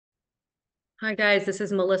Hi guys, this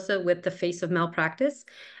is Melissa with The Face of Malpractice,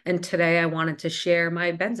 and today I wanted to share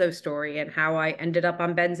my benzo story and how I ended up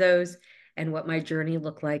on benzos and what my journey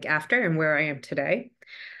looked like after and where I am today.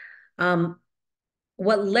 Um,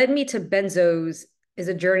 what led me to benzos is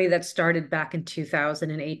a journey that started back in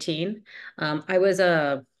 2018. I was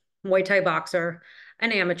a Muay Thai boxer,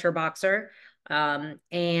 an amateur boxer,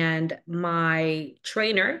 and my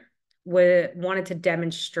trainer wanted to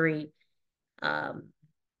demonstrate um,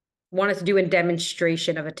 wanted to do a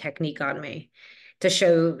demonstration of a technique on me to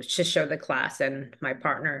show the class and my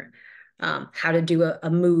partner how to do a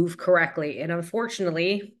move correctly. And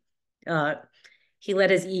unfortunately, uh, he let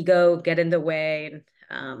his ego get in the way.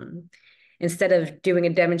 And instead of doing a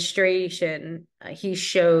demonstration, he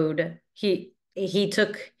took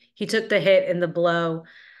the hit and the blow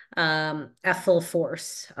at full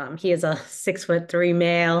force. He is a 6'3"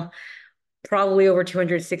 male, probably over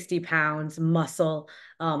 260 pounds, muscle,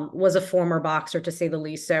 was a former boxer to say the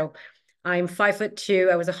least. So I'm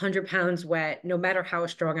 5'2". I was 100 pounds wet. No matter how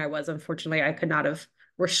strong I was, unfortunately, I could not have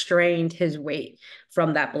restrained his weight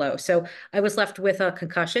from that blow. So I was left with a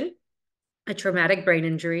concussion, a traumatic brain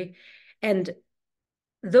injury. And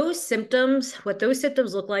what those symptoms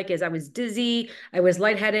look like is I was dizzy, I was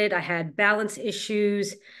lightheaded, I had balance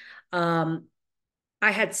issues. Um,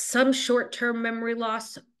 I had some short-term memory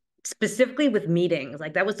loss, specifically with meetings.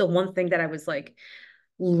 Like that was the one thing that I was like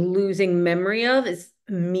losing memory of is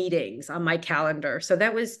meetings on my calendar. So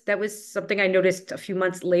that was something I noticed a few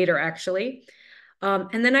months later, actually.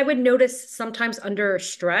 And then I would notice sometimes under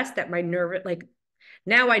stress that my nerve, like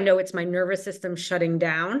now I know it's my nervous system shutting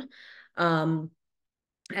down. Um,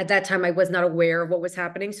 at that time, I was not aware of what was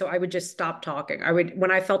happening, so I would just stop talking.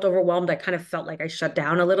 When I felt overwhelmed, I kind of felt like I shut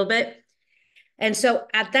down a little bit. And so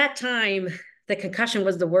at that time, the concussion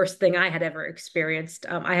was the worst thing I had ever experienced.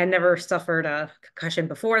 I had never suffered a concussion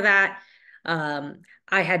before that. Um,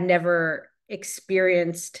 I had never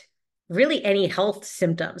experienced really any health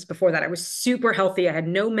symptoms before that. I was super healthy. I had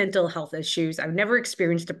no mental health issues. I've never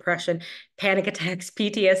experienced depression, panic attacks,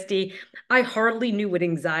 PTSD. I hardly knew what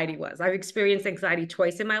anxiety was. I've experienced anxiety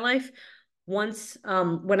twice in my life. Once,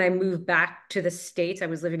 when I moved back to the States, I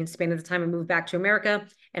was living in Spain at the time. I moved back to America,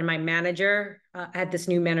 and my manager I had this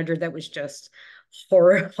new manager that was just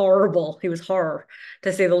horrible. He was horror,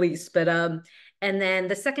 to say the least. And then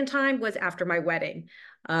the second time was after my wedding,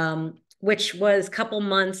 which was a couple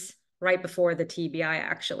months right before the TBI,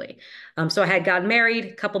 actually. So I had gotten married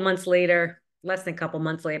a couple months later, less than a couple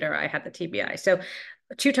months later, I had the TBI. So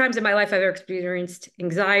two times in my life I've experienced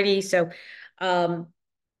anxiety. So um,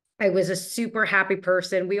 I was a super happy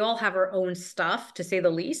person. We all have our own stuff, to say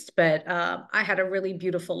the least, but I had a really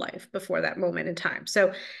beautiful life before that moment in time.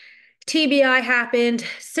 So TBI happened.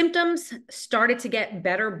 Symptoms started to get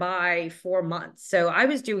better by 4 months. So I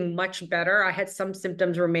was doing much better. I had some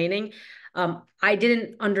symptoms remaining. I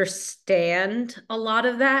didn't understand a lot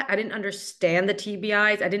of that. I didn't understand the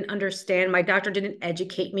TBIs. I didn't understand. My doctor didn't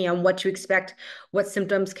educate me on what to expect, what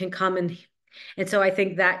symptoms can come, and so I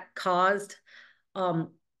think that caused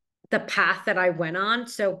um, the path that I went on.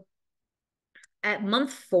 So at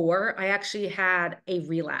month 4, I actually had a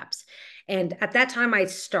relapse. And at that time, I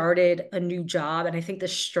started a new job. And I think the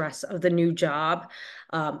stress of the new job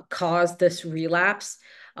caused this relapse.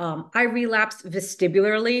 I relapsed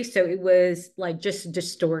vestibularly. So it was like just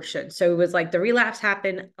distortion. So it was like the relapse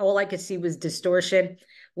happened. All I could see was distortion,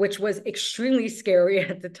 which was extremely scary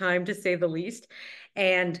at the time, to say the least.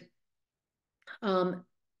 And um,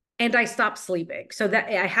 and I stopped sleeping. So that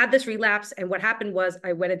I had this relapse. And what happened was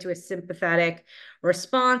I went into a sympathetic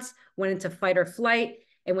response, went into fight or flight.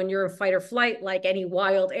 And when you're in fight or flight, like any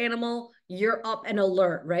wild animal, you're up and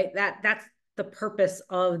alert, right? That's the purpose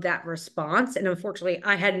of that response. And unfortunately,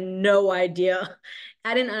 I had no idea.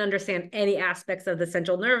 I didn't understand any aspects of the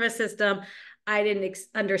central nervous system. I didn't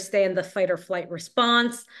understand the fight or flight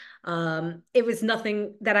response. It was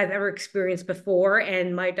nothing that I've ever experienced before.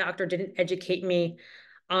 And my doctor didn't educate me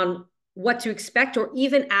on what to expect, or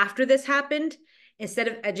even after this happened, instead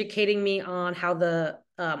of educating me on how the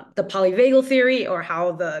polyvagal theory or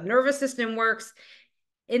how the nervous system works,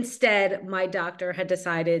 instead my doctor had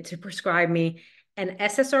decided to prescribe me an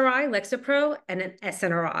SSRI, Lexapro, and an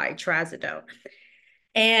SNRI, Trazodone.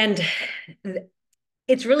 And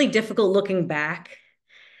it's really difficult looking back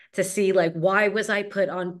to see, like, why was I put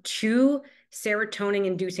on two serotonin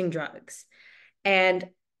inducing drugs? And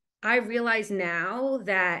I realize now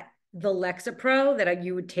that the Lexapro that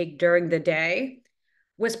you would take during the day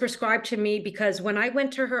was prescribed to me because when I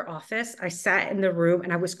went to her office, I sat in the room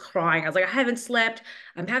and I was crying. I was like, I haven't slept.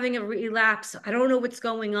 I'm having a relapse. I don't know what's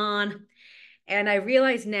going on. And I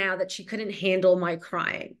realized now that she couldn't handle my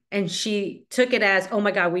crying. And she took it as, oh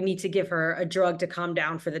my God, we need to give her a drug to calm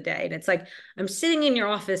down for the day. And it's like, I'm sitting in your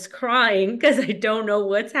office crying because I don't know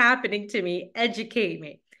what's happening to me. Educate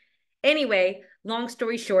me. Anyway, long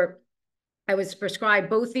story short, I was prescribed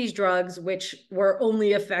both these drugs, which were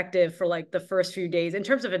only effective for like the first few days in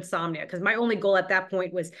terms of insomnia. Because my only goal at that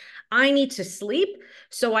point was I need to sleep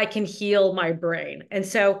so I can heal my brain. And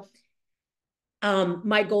so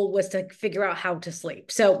my goal was to figure out how to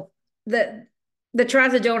sleep. So the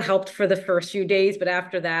trazodone helped for the first few days, but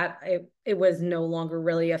after that, it was no longer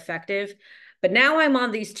really effective. But now I'm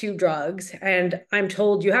on these two drugs, and I'm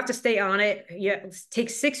told you have to stay on it. Yeah, it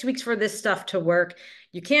takes 6 weeks for this stuff to work.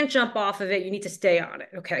 You can't jump off of it. You need to stay on it.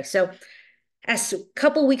 Okay, so as a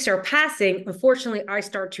couple weeks are passing, unfortunately, I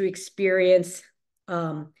start to experience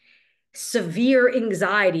severe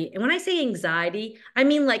anxiety. And when I say anxiety, I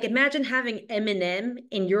mean like imagine having Eminem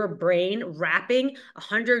in your brain rapping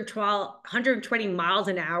 120 miles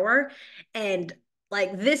an hour. And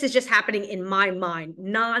like this is just happening in my mind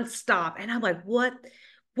nonstop. And I'm like,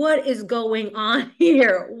 what is going on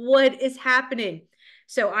here? What is happening?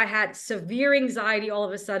 So I had severe anxiety all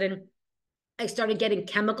of a sudden. I started getting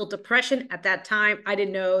chemical depression at that time. I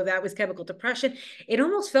didn't know that was chemical depression. It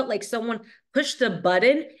almost felt like someone pushed the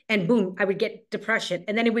button and boom, I would get depression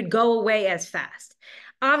and then it would go away as fast.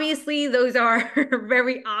 Obviously, those are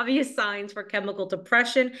very obvious signs for chemical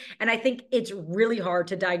depression. And I think it's really hard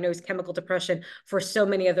to diagnose chemical depression for so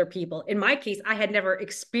many other people. In my case, I had never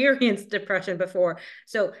experienced depression before.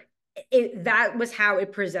 So that was how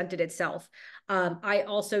it presented itself. I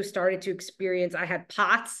also started to experience, I had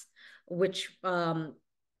POTS, which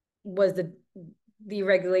was the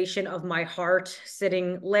regulation of my heart,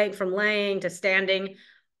 sitting from laying to standing,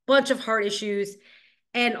 bunch of heart issues.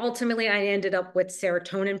 And ultimately, I ended up with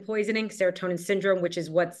serotonin poisoning, serotonin syndrome, which is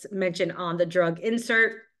what's mentioned on the drug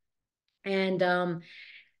insert. And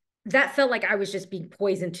that felt like I was just being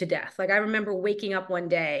poisoned to death. Like I remember waking up one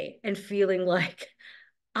day and feeling like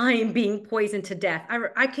I am being poisoned to death.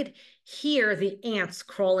 I could hear the ants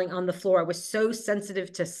crawling on the floor. I was so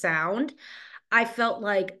sensitive to sound. I felt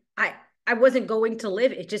like I wasn't going to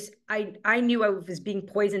live. It just I knew I was being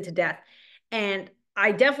poisoned to death. And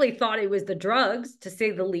I definitely thought it was the drugs, to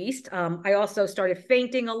say the least. I also started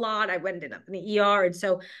fainting a lot. I ended up in the ER. And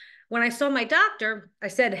so when I saw my doctor, I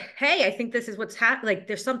said, hey, I think this is what's happening. Like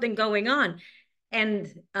there's something going on. And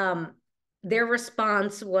their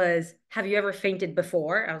response was, have you ever fainted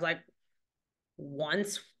before? I was like,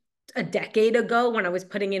 once a decade ago when I was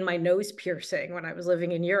putting in my nose piercing when I was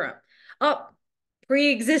living in Europe. Oh,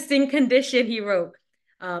 pre-existing condition, he wrote.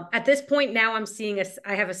 At this point now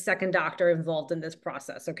I have a second doctor involved in this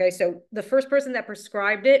process. Okay. So the first person that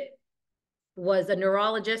prescribed it was a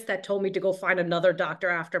neurologist that told me to go find another doctor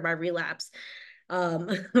after my relapse,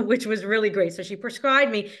 which was really great. So she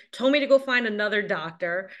prescribed me, told me to go find another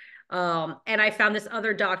doctor. And I found this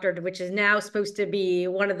other doctor, which is now supposed to be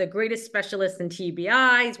one of the greatest specialists in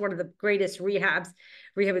TBIs, one of the greatest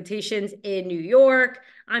rehabilitations in New York.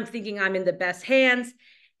 I'm thinking I'm in the best hands.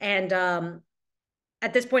 And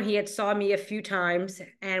at this point, he had saw me a few times.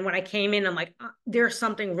 And when I came in, I'm like, there's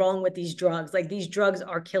something wrong with these drugs. Like these drugs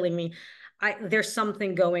are killing me. There's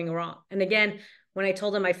something going wrong. And again, when I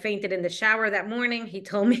told him I fainted in the shower that morning, he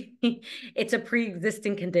told me it's a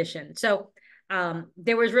pre-existing condition. So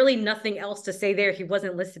there was really nothing else to say there. He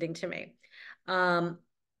wasn't listening to me.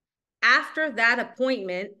 After that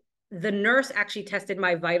appointment, the nurse actually tested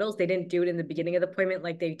my vitals. They didn't do it in the beginning of the appointment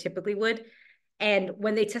like they typically would. And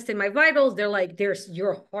when they tested my vitals, they're like,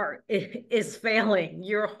 your heart is failing.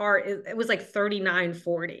 Your heart it was like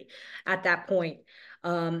 3940 at that point.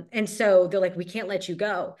 And so they're like, we can't let you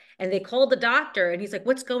go. And they called the doctor and he's like,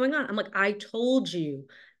 what's going on? I'm like, I told you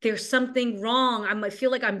there's something wrong. I feel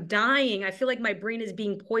like I'm dying. I feel like my brain is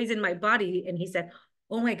being poisoned, my body. And he said,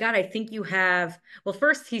 oh my God, I think you have. Well,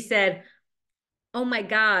 first he said, oh my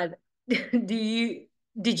God, did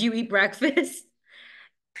you eat breakfast?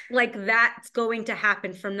 Like that's going to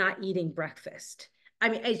happen from not eating breakfast. I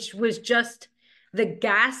mean, it was just the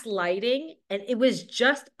gaslighting, and it was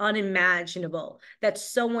just unimaginable that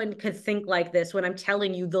someone could think like this when I'm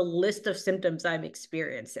telling you the list of symptoms I'm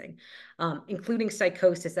experiencing, including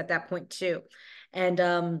psychosis at that point too.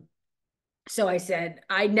 And so I said,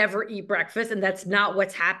 I never eat breakfast, and that's not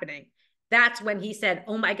what's happening. That's when he said,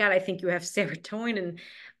 oh my God, I think you have serotonin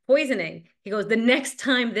poisoning. He goes, the next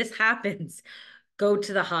time this happens, go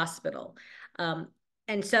to the hospital.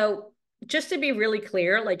 And so just to be really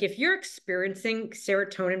clear, like if you're experiencing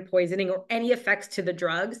serotonin poisoning or any effects to the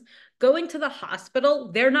drugs, going to the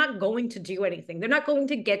hospital, they're not going to do anything. They're not going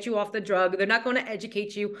to get you off the drug. They're not going to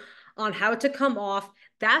educate you on how to come off,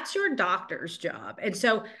 that's your doctor's job. And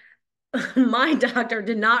so my doctor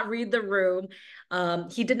did not read the room.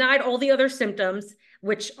 He denied all the other symptoms,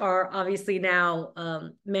 which are obviously now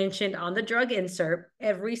mentioned on the drug insert,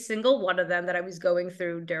 every single one of them that I was going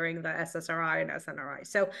through during the SSRI and SNRI.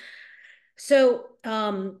 So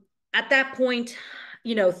at that point,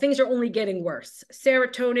 things are only getting worse.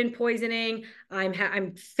 Serotonin poisoning.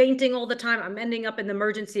 I'm fainting all the time. I'm ending up in the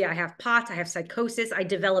emergency. I have POTS. I have psychosis. I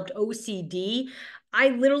developed OCD. I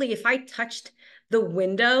literally, if I touched the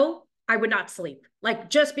window, I would not sleep. Like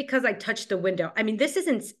just because I touched the window. I mean,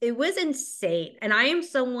 it was insane. And I am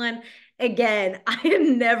someone, again, I have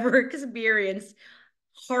never experienced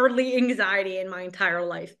hardly anxiety in my entire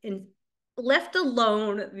life, and left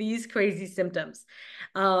alone these crazy symptoms,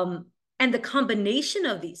 and the combination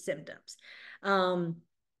of these symptoms. Um,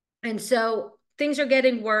 and so things are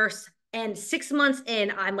getting worse. And 6 months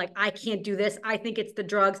in, I'm like, I can't do this. I think it's the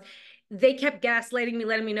drugs. They kept gaslighting me,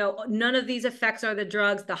 letting me know none of these effects are the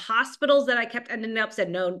drugs. The hospitals that I kept ending up said,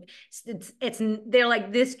 no, they're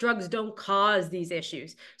like, this drugs don't cause these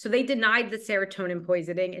issues. So they denied the serotonin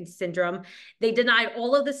poisoning and syndrome. They denied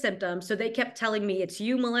all of the symptoms. So they kept telling me, it's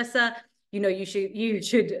you, Melissa. You should,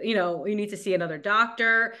 you need to see another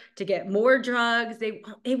doctor to get more drugs.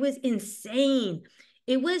 It was insane.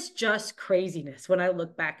 It was just craziness when I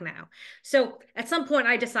look back now. So at some point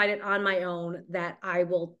I decided on my own that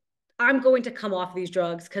I'm going to come off these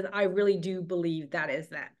drugs because I really do believe that is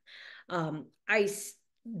that.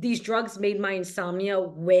 These drugs made my insomnia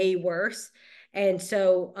way worse. And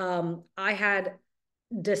so I had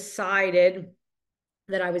decided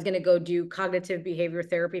that I was going to go do cognitive behavior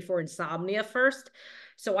therapy for insomnia first.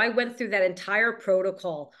 So I went through that entire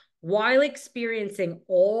protocol while experiencing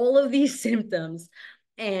all of these symptoms.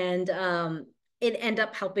 And it ended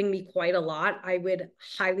up helping me quite a lot. I would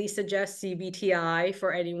highly suggest CBTI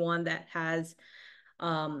for anyone that has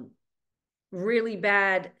really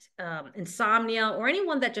bad insomnia, or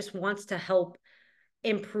anyone that just wants to help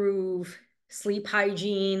improve sleep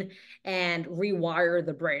hygiene and rewire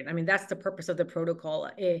the brain. I mean, that's the purpose of the protocol.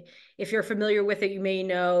 If you're familiar with it, you may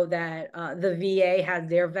know that the VA has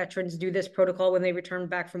their veterans do this protocol when they return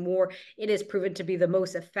back from war. It is proven to be the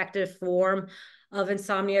most effective form of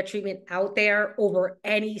insomnia treatment out there over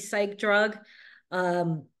any psych drug.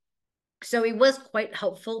 So it was quite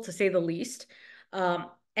helpful, to say the least. And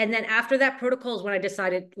then after that protocol is when I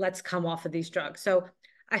decided, let's come off of these drugs. So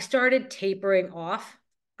I started tapering off.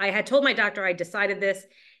 I had told my doctor I decided this.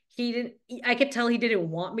 I could tell he didn't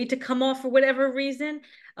want me to come off for whatever reason,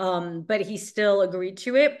 but he still agreed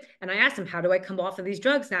to it. And I asked him, how do I come off of these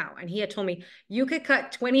drugs now? And he had told me, you could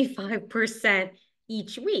cut 25%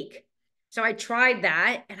 each week. So I tried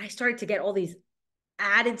that, and I started to get all these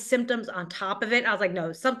added symptoms on top of it. I was like,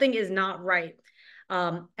 no, something is not right.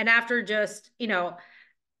 And after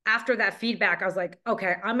after that feedback, I was like,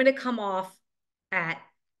 okay, I'm going to come off at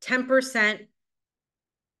 10%,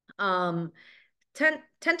 10 to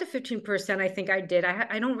 15%. I think I did.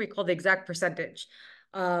 I don't recall the exact percentage,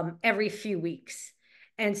 every few weeks.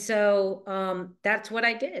 And so that's what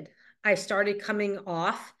I did. I started coming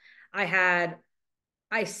off. I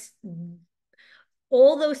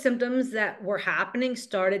all those symptoms that were happening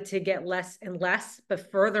started to get less and less,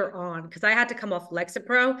 but further on, because I had to come off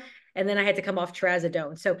Lexapro, and then I had to come off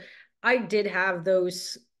Trazodone. So I did have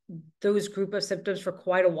those group of symptoms for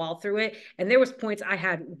quite a while through it. And there was points I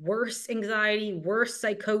had worse anxiety, worse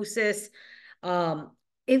psychosis.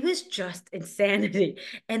 It was just insanity.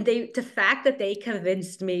 And the fact that they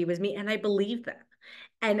convinced me was me, and I believed them.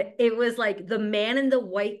 And it was like the man in the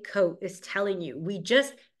white coat is telling you, we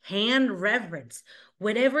just hand reverence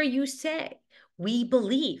whatever you say. We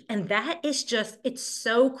believe. And that is just, it's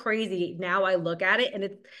so crazy. Now I look at it, and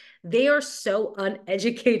they are so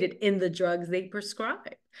uneducated in the drugs they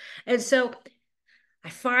prescribe. And so I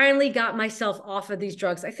finally got myself off of these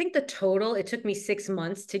drugs. I think the total, it took me 6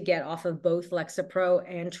 months to get off of both Lexapro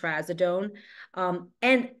and Trazodone.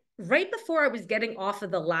 And right before I was getting off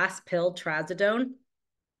of the last pill, Trazodone,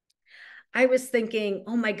 I was thinking,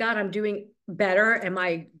 oh my God, I'm doing better. Am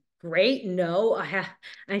I great? No,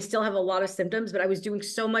 I still have a lot of symptoms, but I was doing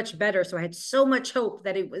so much better. So I had so much hope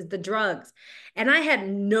that it was the drugs. And I had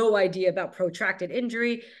no idea about protracted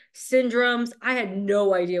injury syndromes. I had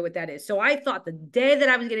no idea what that is. So I thought the day that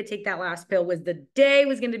I was going to take that last pill was the day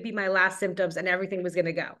was going to be my last symptoms, and everything was going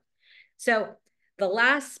to go. So the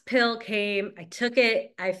last pill came, I took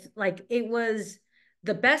it. It was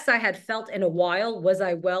the best I had felt in a while, was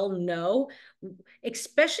I well know,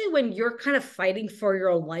 especially when you're kind of fighting for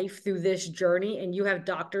your life through this journey and you have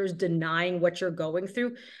doctors denying what you're going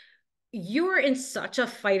through. You're in such a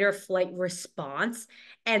fight or flight response.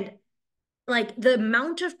 And like the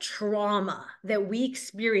amount of trauma that we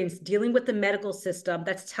experience dealing with the medical system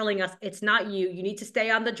that's telling us it's not you, you need to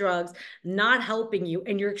stay on the drugs, not helping you,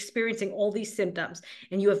 and you're experiencing all these symptoms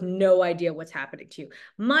and you have no idea what's happening to you.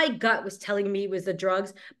 My gut was telling me it was the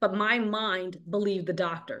drugs, but my mind believed the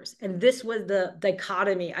doctors. And this was the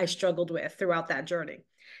dichotomy I struggled with throughout that journey.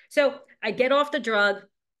 So I get off the drug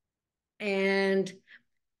and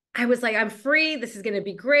I was like, I'm free. This is going to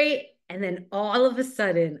be great. And then all of a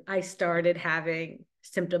sudden, I started having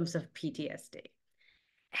symptoms of PTSD.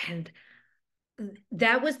 And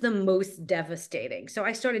that was the most devastating. So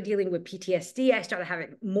I started dealing with PTSD. I started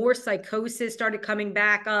having more psychosis, started coming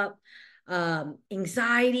back up,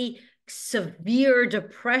 anxiety, severe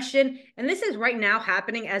depression. And this is right now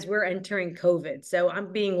happening as we're entering COVID. So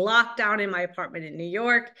I'm being locked down in my apartment in New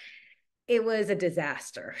York. It was a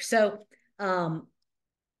disaster. So,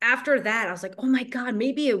 after that, I was like, oh my God,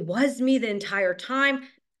 maybe it was me the entire time.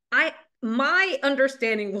 My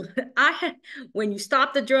understanding was when you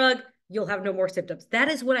stop the drug, you'll have no more symptoms. That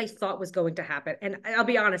is what I thought was going to happen. And I'll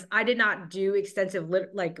be honest, I did not do extensive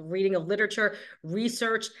like reading of literature,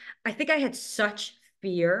 research. I think I had such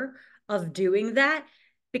fear of doing that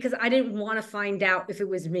because I didn't want to find out if it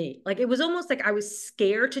was me. Like it was almost like I was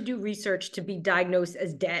scared to do research to be diagnosed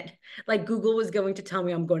as dead. Like Google was going to tell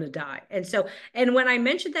me I'm going to die. And when I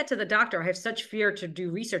mentioned that to the doctor, I have such fear to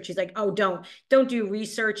do research. He's like, oh, don't do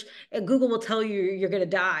research. Google will tell you you're going to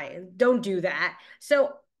die. Don't do that.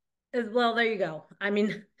 So, well, there you go. I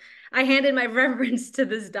mean, I handed my reverence to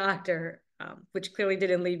this doctor, which clearly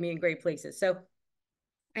didn't lead me in great places. So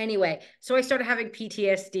anyway, so I started having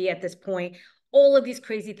PTSD at this point, all of these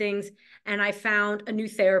crazy things. And I found a new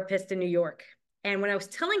therapist in New York. And when I was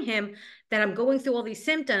telling him that I'm going through all these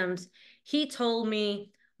symptoms, he told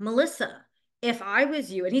me, Melissa, if I was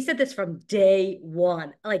you, and he said this from day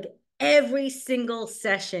one, like every single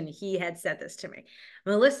session, he had said this to me,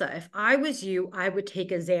 Melissa, if I was you, I would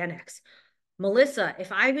take a Xanax. Melissa,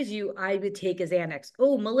 if I was you, I would take a Xanax.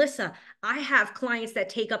 Oh, Melissa, I have clients that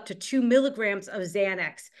take up to 2 milligrams of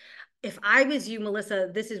Xanax. If I was you, Melissa,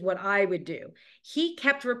 this is what I would do. He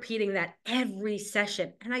kept repeating that every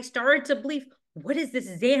session. And I started to believe, what is this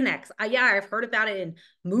Xanax? Yeah, I've heard about it in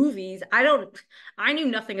movies. I knew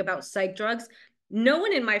nothing about psych drugs. No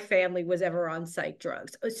one in my family was ever on psych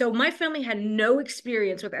drugs. So my family had no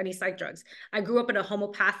experience with any psych drugs. I grew up in a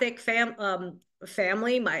homeopathic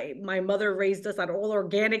family. My mother raised us on all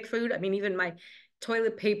organic food. I mean, even my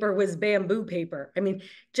toilet paper was bamboo paper. I mean,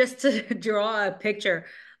 just to draw a picture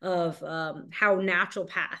of how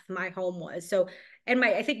naturopath my home was. So, and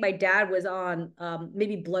I think my dad was on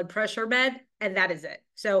maybe blood pressure med, and that is it.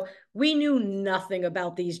 So we knew nothing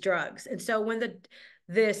about these drugs. And so when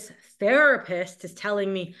this therapist is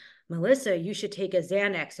telling me, Melissa, you should take a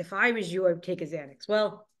Xanax. If I was you, I would take a Xanax.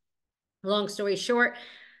 Well, long story short,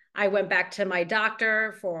 I went back to my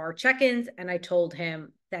doctor for check-ins and I told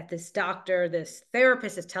him that this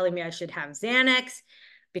therapist is telling me I should have Xanax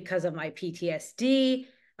because of my PTSD,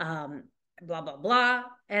 blah, blah, blah.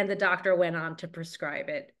 And the doctor went on to prescribe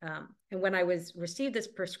it. And when I received this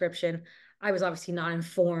prescription, I was obviously not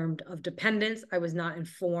informed of dependence. I was not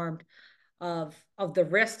informed of the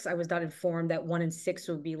risks. I was not informed that 1 in 6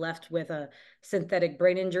 would be left with a synthetic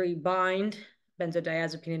brain injury bind,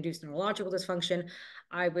 benzodiazepine-induced neurological dysfunction.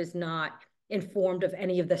 I was not informed of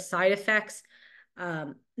any of the side effects,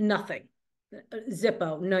 nothing.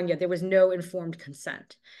 Zippo, none yet. There was no informed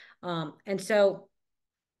consent. And so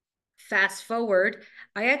fast forward,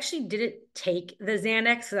 I actually didn't take the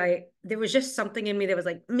Xanax. There was just something in me that was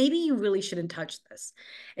like, maybe you really shouldn't touch this.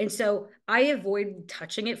 And so I avoided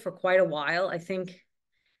touching it for quite a while. I think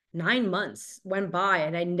 9 months went by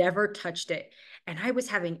and I never touched it. And I was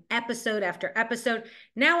having episode after episode.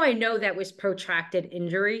 Now I know that was protracted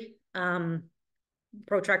injury,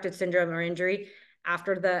 protracted syndrome or injury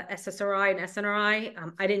after the SSRI and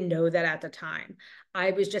SNRI. I didn't know that at the time.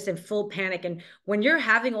 I was just in full panic. And when you're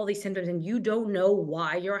having all these symptoms and you don't know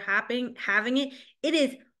why you're having it, it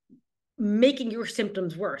is making your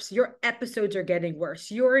symptoms worse. Your episodes are getting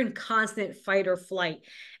worse. You're in constant fight or flight.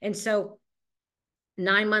 And so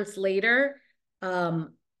 9 months later,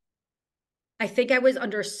 I think I was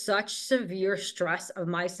under such severe stress of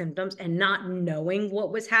my symptoms and not knowing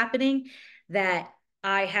what was happening that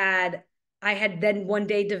I had then one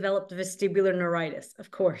day developed vestibular neuritis, of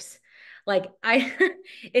course. Like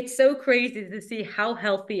it's so crazy to see how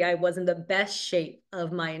healthy I was in the best shape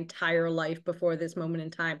of my entire life before this moment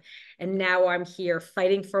in time. And now I'm here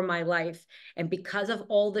fighting for my life. And because of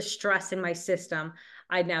all the stress in my system,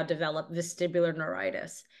 I now developed vestibular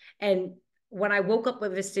neuritis. And when I woke up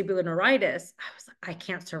with vestibular neuritis, I was like, I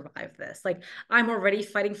can't survive this. Like, I'm already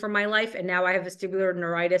fighting for my life, and now I have vestibular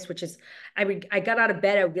neuritis, which is, I got out of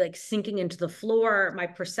bed, I would be like sinking into the floor. My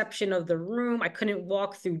perception of the room, I couldn't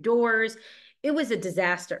walk through doors. It was a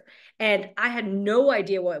disaster, and I had no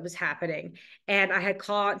idea what was happening. And I had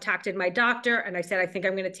contacted my doctor, and I said, I think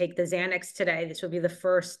I'm going to take the Xanax today. This will be the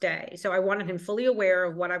first day. So I wanted him fully aware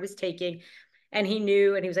of what I was taking, and he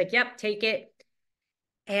knew, and he was like, "Yep, take it."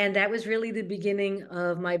 And that was really the beginning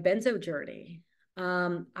of my benzo journey.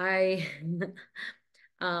 I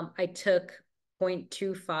I took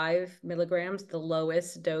 0.25 milligrams, the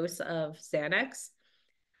lowest dose of Xanax,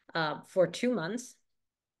 for 2 months.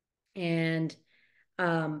 And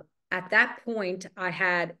um, at that point, I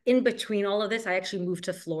had, in between all of this, I actually moved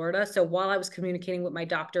to Florida. So while I was communicating with my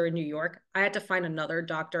doctor in New York, I had to find another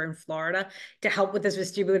doctor in Florida to help with this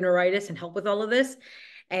vestibular neuritis and help with all of this.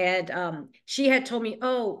 And she had told me,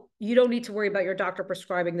 "Oh, you don't need to worry about your doctor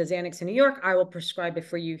prescribing the Xanax in New York. I will prescribe it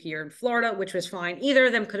for you here in Florida," which was fine. Either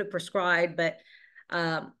of them could have prescribed, but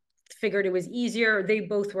um, figured it was easier. They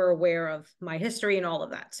both were aware of my history and all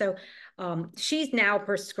of that. So she's now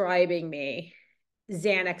prescribing me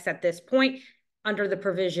Xanax at this point under the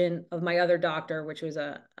provision of my other doctor, which was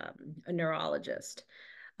a neurologist.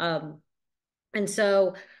 Um, and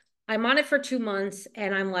so I'm on it for 2 months,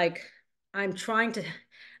 and I'm like, I'm trying to,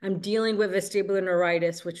 I'm dealing with vestibular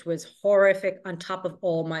neuritis, which was horrific on top of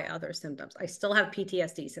all my other symptoms. I still have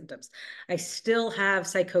PTSD symptoms. I still have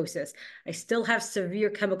psychosis. I still have severe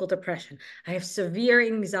chemical depression. I have severe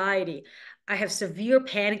anxiety. I have severe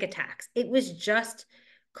panic attacks. It was just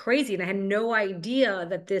crazy. And I had no idea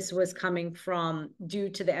that this was coming from due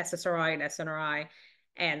to the SSRI and SNRI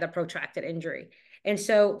and the protracted injury. And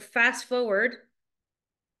so fast forward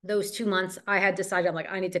those 2 months, I had decided, I'm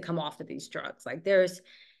like, I need to come off of these drugs. Like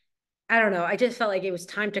I don't know, I just felt like it was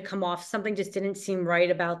time to come off. Something just didn't seem right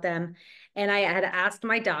about them. And I had asked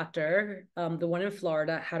my doctor, the one in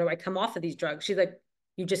Florida, how do I come off of these drugs? She's like,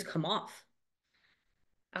 you just come off.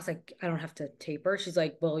 I was like, I don't have to taper. She's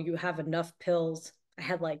like, well, you have enough pills. I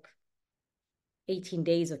had like 18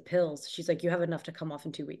 days of pills. She's like, you have enough to come off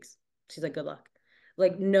in 2 weeks. She's like, good luck.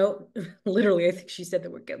 Like, no, literally, I think she said the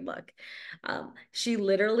word good luck. She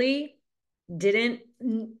literally didn't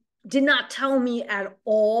did not tell me at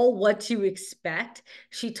all what to expect.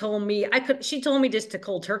 She told me just to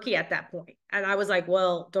cold turkey at that point. And I was like,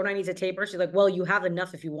 well, don't I need to taper? She's like, well, you have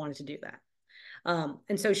enough if you wanted to do that.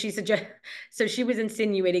 And so so she was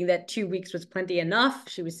insinuating that 2 weeks was plenty enough.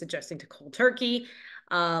 She was suggesting to cold turkey.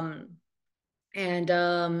 Um, and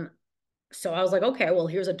so I was like, okay, well,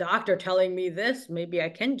 here's a doctor telling me this. Maybe I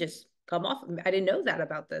can just come off. I didn't know that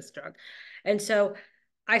about this drug. And so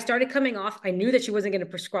I started coming off. I knew that she wasn't going to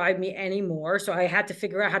prescribe me anymore. So I had to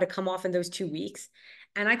figure out how to come off in those 2 weeks.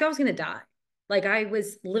 And I thought I was going to die. Like, I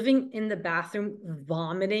was living in the bathroom,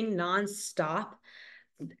 vomiting nonstop.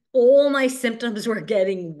 All my symptoms were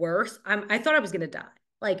getting worse. I thought I was going to die.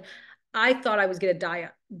 Like, I thought I was going to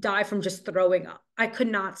die from just throwing up. I could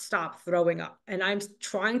not stop throwing up. And I'm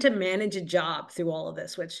trying to manage a job through all of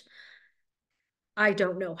this, which I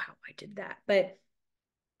don't know how I did that. But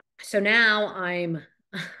so now I'm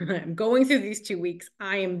going through these 2 weeks.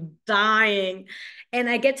 I am dying. And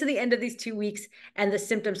I get to the end of these 2 weeks and the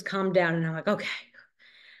symptoms calm down. And I'm like, okay,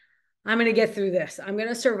 I'm going to get through this. I'm going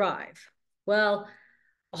to survive. Well,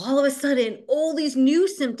 all of a sudden, all these new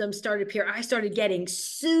symptoms started to appear. I started getting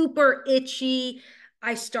super itchy.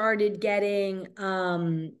 I started getting,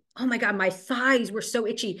 oh my God, my thighs were so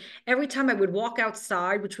itchy. Every time I would walk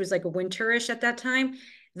outside, which was like a winterish at that time,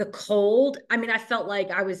 the cold, I mean, I felt like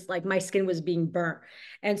I was like, my skin was being burnt.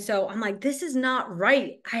 And so I'm like, this is not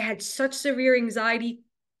right. I had such severe anxiety.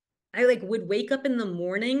 I like would wake up in the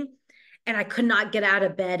morning and I could not get out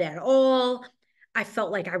of bed at all. I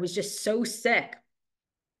felt like I was just so sick.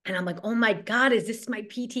 And I'm like, oh my God, is this my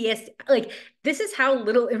PTSD? Like, this is how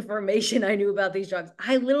little information I knew about these drugs.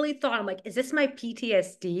 I literally thought, I'm like, is this my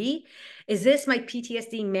PTSD? Is this my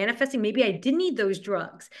PTSD manifesting? Maybe I did need those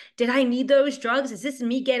drugs. Did I need those drugs? Is this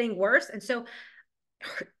me getting worse? And so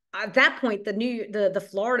at that point, the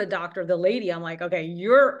Florida doctor, the lady, I'm like, okay,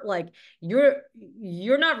 you're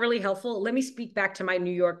not really helpful. Let me speak back to my New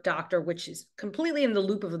York doctor, which is completely in the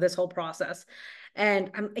loop of this whole process.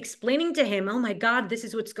 And I'm explaining to him, oh my God, this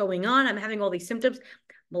is what's going on. I'm having all these symptoms.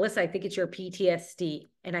 Melissa, I think it's your PTSD,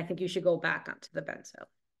 and I think you should go back onto the benzo.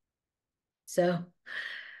 So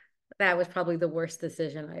that was probably the worst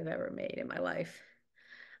decision I've ever made in my life.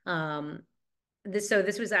 Um, this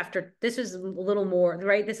was after, this was a little more,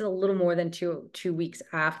 right? This is a little more than two weeks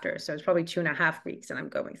after. So it's probably 2.5 weeks, and I'm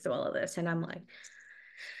going through all of this. And I'm like,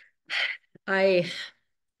 I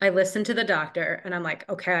I listened to the doctor and I'm like,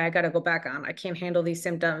 okay, I got to go back on. I can't handle these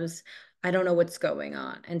symptoms. I don't know what's going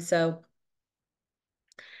on. And so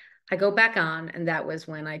I go back on, and that was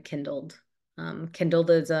when I kindled. Kindled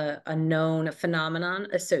is a known phenomenon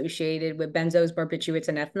associated with benzos, barbiturates,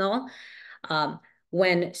 and ethanol. Um,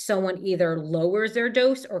 when someone either lowers their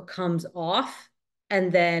dose or comes off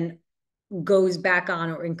and then goes back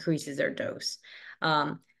on or increases their dose.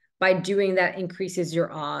 Um, by doing that, increases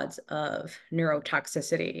your odds of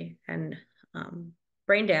neurotoxicity and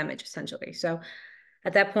brain damage, essentially. So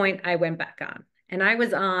at that point, I went back on, and I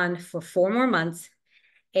was on for 4 more months.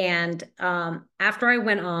 And after I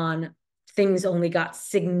went on, things only got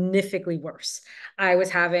significantly worse. I was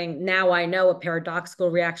having, now I know, a paradoxical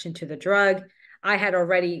reaction to the drug. I had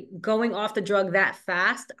already, going off the drug that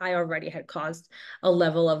fast, I already had caused a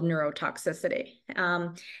level of neurotoxicity.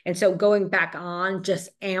 And so going back on just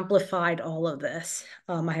amplified all of this.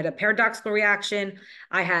 I had a paradoxical reaction.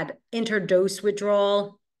 I had interdose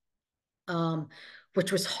withdrawal,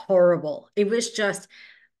 which was horrible. It was just,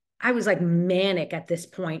 I was like manic at this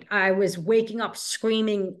point. I was waking up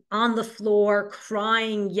screaming on the floor,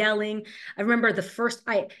 crying, yelling. I remember at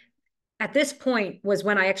this point was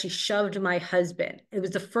when I actually shoved my husband. It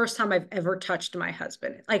was the first time I've ever touched my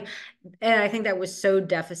husband. Like, and I think that was so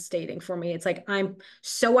devastating for me. It's like, I'm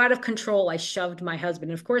so out of control. I shoved my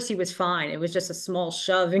husband. And of course, he was fine. It was just a small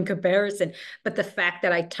shove in comparison. But the fact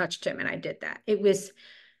that I touched him and I did that, it was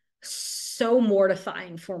so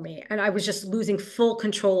mortifying for me. And I was just losing full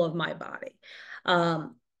control of my body.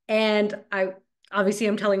 And I obviously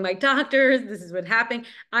I'm telling my doctors this is what happened.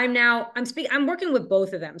 I'm working with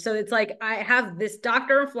both of them. So it's like I have this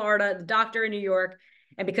doctor in Florida, the doctor in New York.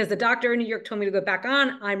 And because the doctor in New York told me to go back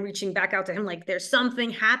on, I'm reaching back out to him like there's something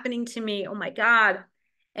happening to me. Oh my God.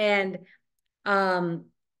 And um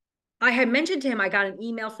I had mentioned to him I got an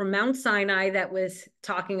email from Mount Sinai that was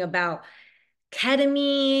talking about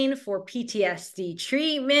ketamine for PTSD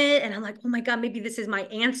treatment. And I'm like, oh my God, maybe this is my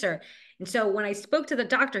answer. And so when I spoke to the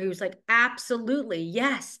doctor, he was like, absolutely,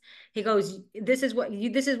 yes. He goes, this is what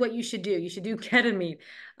you should do. You should do ketamine.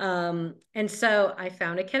 And so I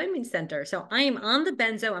found a ketamine center. So I am on the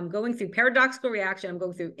benzo. I'm going through paradoxical reaction. I'm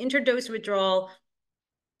going through interdose withdrawal.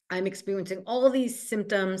 I'm experiencing all of these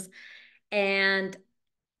symptoms. And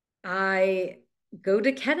I go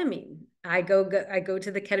to ketamine. I go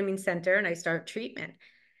to the ketamine center and I start treatment.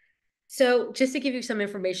 So just to give you some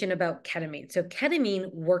information about ketamine. So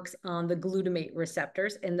ketamine works on the glutamate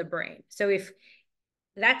receptors in the brain. So if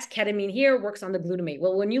that's ketamine here, works on the glutamate.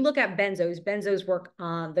 Well, when you look at benzos work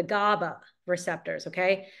on the GABA receptors,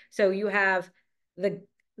 okay? So you have the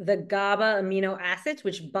GABA amino acids,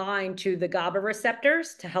 which bind to the GABA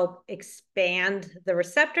receptors to help expand the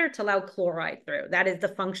receptor to allow chloride through. That is the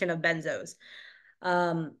function of benzos.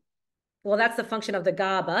 Well, that's the function of the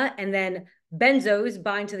GABA. And then benzos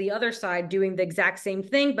bind to the other side, doing the exact same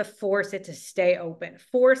thing, but force it to stay open,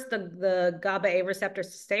 force the GABA A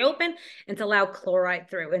receptors to stay open and to allow chloride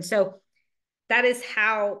through. And so that's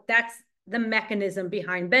the mechanism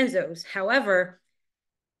behind benzos. However,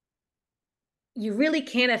 you really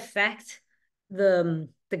can't affect the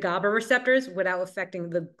GABA receptors without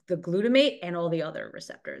affecting the glutamate and all the other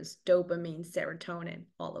receptors, dopamine, serotonin,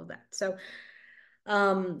 all of that. So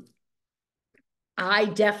I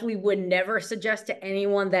definitely would never suggest to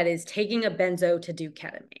anyone that is taking a benzo to do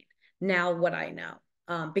ketamine. Now, what I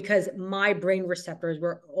know, because my brain receptors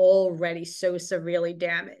were already so severely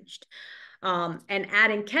damaged. And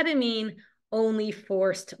adding ketamine only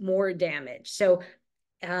forced more damage. So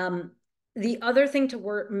the other thing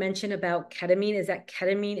to mention about ketamine is that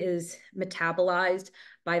ketamine is metabolized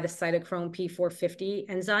by the cytochrome P450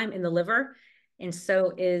 enzyme in the liver, and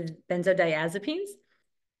so is benzodiazepines.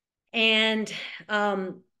 And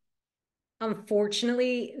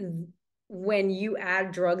unfortunately, when you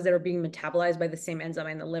add drugs that are being metabolized by the same enzyme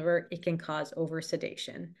in the liver, it can cause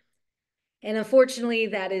oversedation. And unfortunately,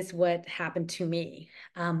 that is what happened to me.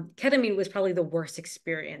 Ketamine was probably the worst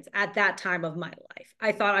experience at that time of my life.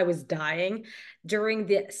 I thought I was dying. During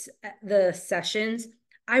the sessions,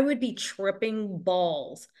 I would be tripping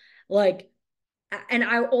balls. Like, and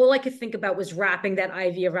all I could think about was wrapping that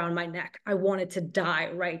IV around my neck. I wanted to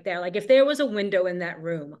die right there. Like if there was a window in that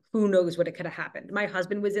room, who knows what it could have happened. My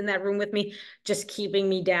husband was in that room with me, just keeping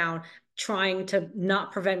me down, trying to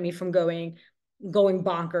not prevent me from going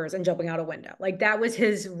bonkers and jumping out a window. Like that was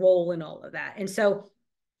his role in all of that. And so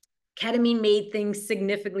ketamine made things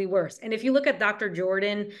significantly worse. And if you look at Dr.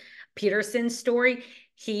 Jordan Peterson's story,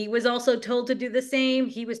 he was also told to do the same.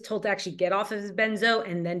 He was told to actually get off of his benzo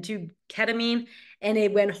and then do ketamine, and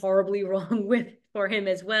it went horribly wrong for him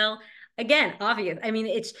as well. again, obvious. I mean,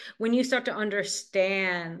 it's when you start to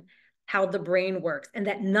understand how the brain works and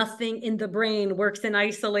that nothing in the brain works in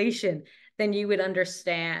isolation, then you would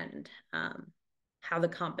understand how the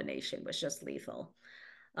combination was just lethal.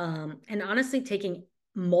 And honestly, taking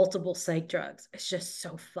multiple psych drugs is just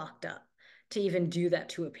so fucked up to even do that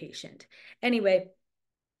to a patient. Anyway,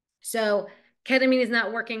 so ketamine is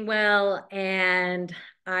not working well. And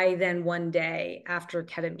I then one day after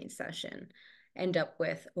ketamine session end up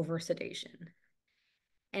with oversedation.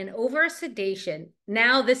 And over sedation,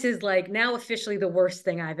 now this is like now officially the worst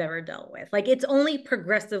thing I've ever dealt with. Like it's only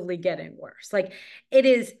progressively getting worse. Like it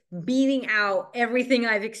is beating out everything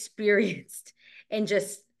I've experienced and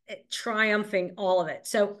just triumphing all of it.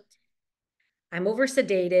 So I'm over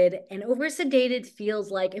sedated, and over sedated feels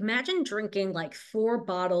like imagine drinking like 4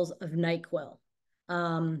 bottles of NyQuil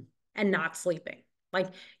and not sleeping. Like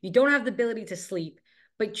you don't have the ability to sleep,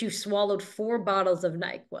 but you swallowed 4 bottles of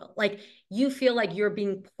NyQuil. Like you feel like you're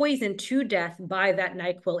being poisoned to death by that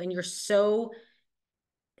NyQuil, and you're so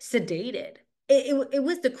sedated. It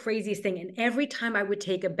was the craziest thing. And every time I would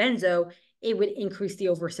take a benzo, it would increase the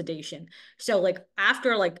oversedation. So like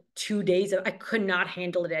after like 2 days, I could not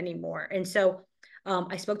handle it anymore. And so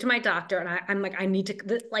I spoke to my doctor and I'm like, I need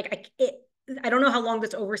to like I don't know how long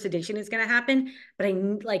this oversedation is going to happen, but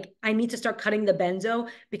I need to start cutting the benzo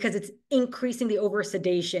because it's increasing the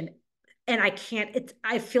oversedation. And I can't,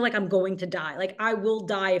 I feel like I'm going to die. Like I will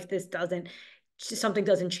die if this doesn't, something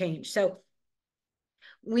doesn't change. So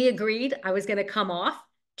we agreed I was going to come off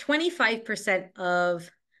 25% of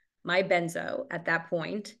my benzo at that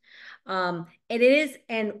point. And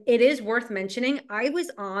it is worth mentioning, I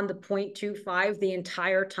was on the 0.25 the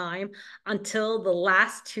entire time until the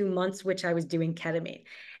last 2 months, which I was doing ketamine.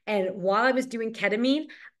 And while I was doing ketamine,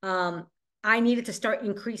 I needed to start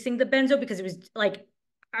increasing the benzo because it was like,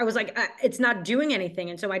 I was like, it's not doing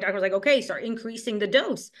anything. And so my doctor was like, okay, start increasing the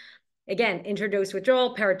dose. Again, interdose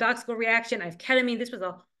withdrawal, paradoxical reaction. I have ketamine. This was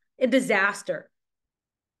a disaster.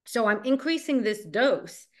 So I'm increasing this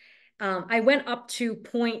dose. I went up to zero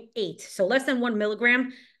point 0.8, so less than 1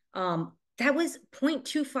 milligram. That was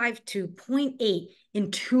 0.25 to zero point 0.8 in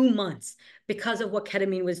 2 months because of what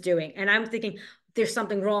ketamine was doing. And I'm thinking, there's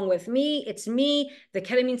something wrong with me. It's me. The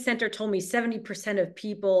ketamine center told me 70% of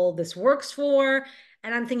people this works for.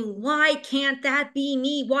 And I'm thinking, why can't that be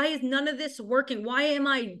me? Why is none of this working? Why am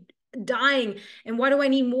I dying? And why do I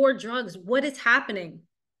need more drugs? What is happening?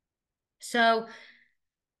 So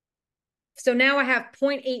now I have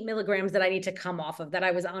 0.8 milligrams that I need to come off of that I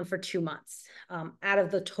was on for 2 months out of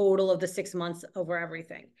the total of the 6 months over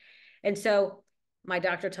everything. And so my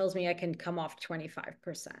doctor tells me I can come off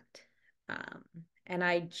 25%. And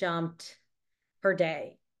I jumped per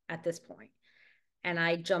day at this point. And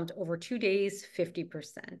I jumped over 2 days,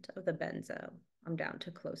 50% of the benzo. I'm down to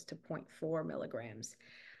close to 0.4 milligrams.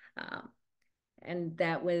 And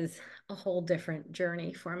that was a whole different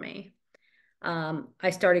journey for me.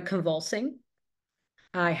 I started convulsing.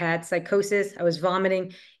 I had psychosis. I was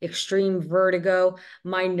vomiting, extreme vertigo.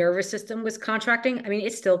 My nervous system was contracting. I mean,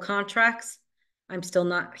 it still contracts. I'm still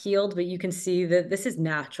not healed, but you can see that this is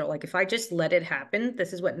natural. Like if I just let it happen,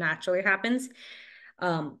 this is what naturally happens.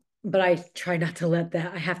 But I try not to let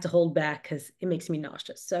that, I have to hold back because it makes me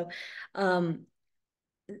nauseous. So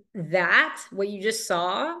that, what you just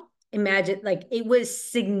saw, imagine like it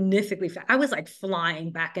was significantly fast. I was like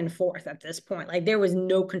flying back and forth at this point. Like there was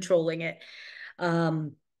no controlling it. I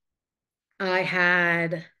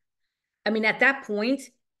had, I mean, at that point,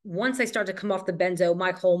 once I started to come off the benzo,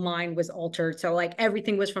 my whole mind was altered. So like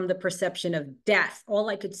everything was from the perception of death. All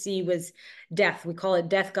I could see was death. We call it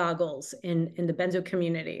death goggles in the benzo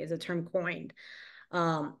community, is a term coined.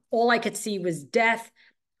 All I could see was death.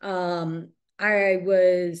 I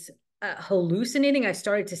was hallucinating. I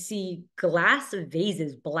started to see glass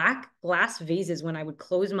vases, black glass vases. When I would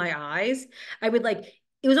close my eyes, I would like,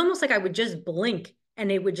 it was almost like I would just blink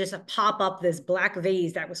and it would just pop up this black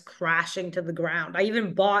vase that was crashing to the ground. I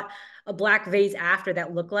even bought a black vase after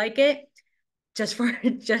that looked like it, just for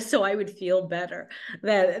just so I would feel better.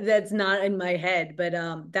 That's not in my head, but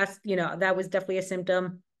that's, that was definitely a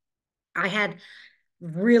symptom. I had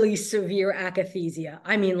really severe akathisia.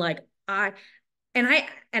 I mean, like I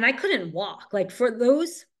couldn't walk. Like for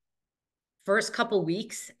those first couple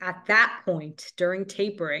weeks at that point during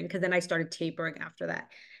tapering, because then I started tapering after that.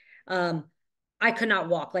 I could not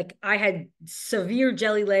walk. Like I had severe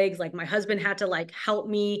jelly legs. Like my husband had to like help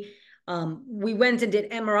me. We went and did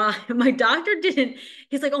MRI. My doctor didn't.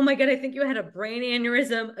 He's like, oh my God, I think you had a brain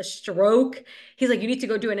aneurysm, a stroke. He's like, you need to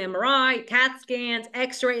go do an MRI, CAT scans,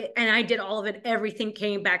 X-ray. And I did all of it. Everything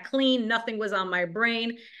came back clean. Nothing was on my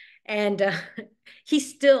brain. And he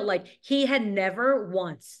still, like, he had never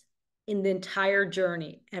once in the entire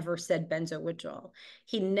journey ever said benzo withdrawal.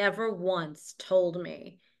 He never once told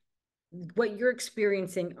me what you're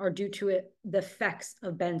experiencing are due to it, the effects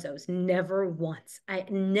of benzos. Never once. I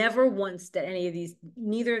never once did any of these,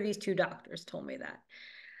 neither of these two doctors told me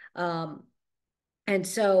that. Um, and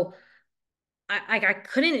so I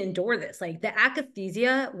couldn't endure this. Like the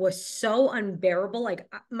akathisia was so unbearable. Like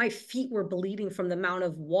my feet were bleeding from the amount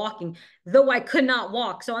of walking, though I could not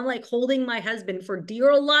walk. So I'm like holding my husband for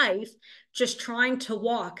dear life, just trying to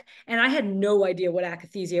walk. And I had no idea what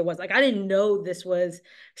akathisia was. Like I didn't know this was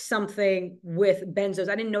something with benzos.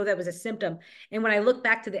 I didn't know that was a symptom. And when I look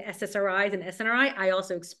back to the SSRIs and SNRI, I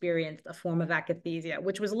also experienced a form of akathisia,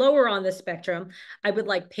 which was lower on the spectrum. I would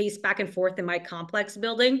like pace back and forth in my complex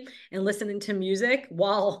building and listening to music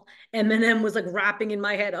while Eminem was like rapping in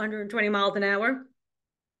my head 120 miles an hour.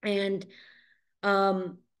 And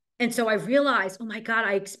um and so I realized, oh my God,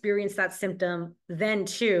 I experienced that symptom then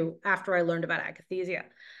too after I learned about akathisia.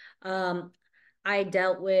 Um, I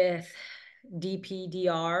dealt with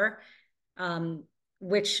DPDR, um,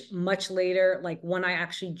 which much later, like when I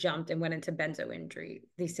actually jumped and went into benzo injury,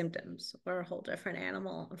 these symptoms were a whole different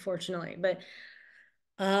animal, unfortunately. But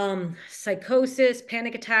psychosis,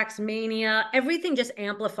 panic attacks, mania, everything just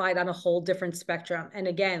amplified on a whole different spectrum. And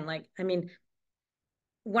again, like, I mean,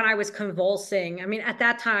 when I was convulsing, I mean, at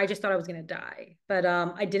that time I just thought I was going to die, but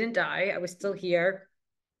I didn't die. I was still here.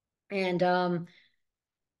 And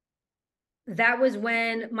that was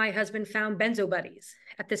when my husband found benzo buddies.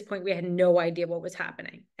 At this point we had no idea what was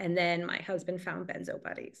happening, and then my husband found benzo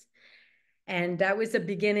buddies. And that was the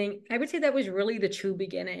beginning. I would say that was really the true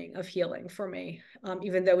beginning of healing for me,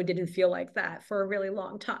 even though it didn't feel like that for a really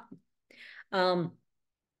long time. Um,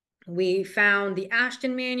 we found the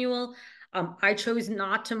Ashton manual. I chose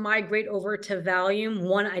not to migrate over to Valium.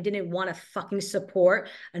 One, I didn't want to fucking support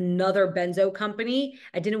another benzo company.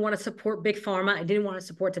 I didn't want to support Big Pharma. I didn't want to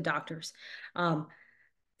support the doctors. Um,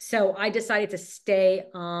 so I decided to stay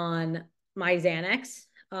on my Xanax,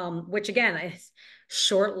 which again is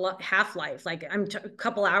short half-life. Like I'm a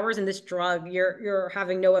couple hours in this drug, you're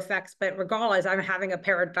having no effects, but regardless, I'm having a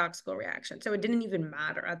paradoxical reaction. So it didn't even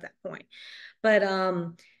matter at that point. But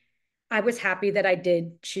I was happy that I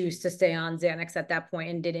did choose to stay on Xanax at that point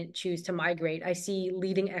and didn't choose to migrate. I see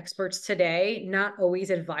leading experts today not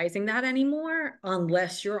always advising that anymore,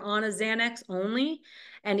 unless you're on a Xanax only.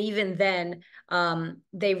 And even then,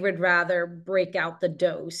 they would rather break out the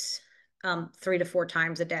dose 3 to 4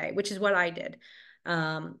 times a day, which is what I did.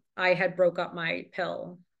 I had broke up my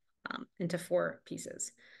pill into 4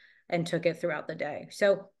 pieces and took it throughout the day.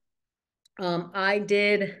 So I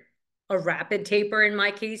did a rapid taper in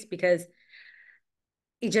my case because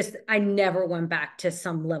I never went back to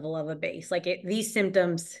some level of a base. Like these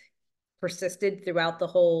symptoms persisted throughout the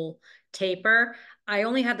whole taper. I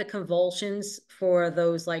only had the convulsions for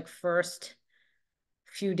those like first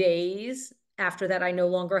few days. After that, I no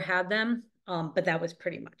longer had them. But that was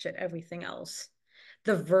pretty much it. Everything else.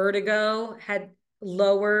 The vertigo had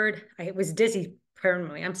lowered. I was dizzy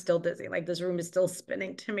permanently. I'm still dizzy. Like this room is still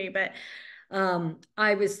spinning to me, but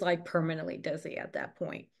I was like permanently dizzy at that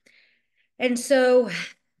point. And so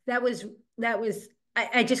that was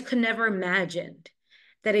I just could never imagined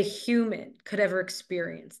that a human could ever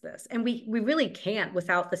experience this. And we really can't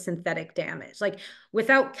without the synthetic damage. Like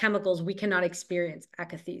without chemicals, we cannot experience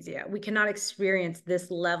akathisia. We cannot experience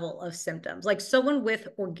this level of symptoms. Like someone with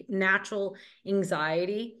natural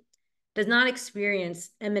anxiety does not experience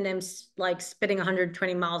Eminem's like spitting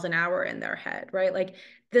 120 miles an hour in their head, right? Like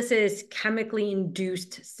this is chemically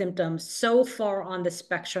induced symptoms so far on the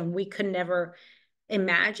spectrum we could never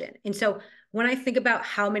imagine. And so when I think about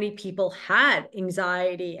how many people had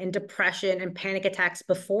anxiety and depression and panic attacks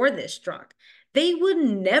before this drug, they would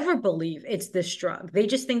never believe it's this drug. They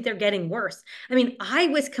just think they're getting worse. I mean, I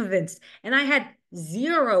was convinced, and I had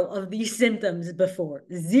zero of these symptoms before,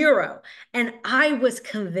 zero. And I was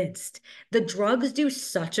convinced the drugs do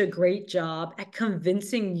such a great job at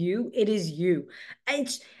convincing you it is you.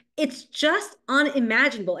 It's just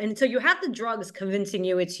unimaginable. And so you have the drugs convincing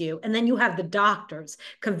you it's you, and then you have the doctors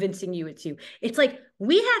convincing you it's you. It's like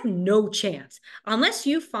we have no chance unless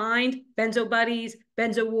you find benzo buddies,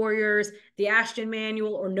 benzo warriors, the Ashton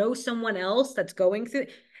manual, or know someone else that's going through.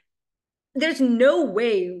 There's no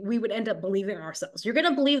way we would end up believing ourselves. You're going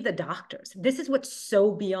to believe the doctors. This is what's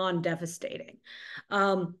so beyond devastating.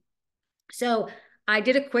 Um, so I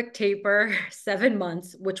did a quick taper, 7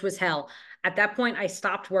 months, which was hell. At that point, I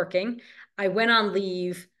stopped working. I went on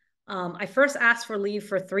leave. I first asked for leave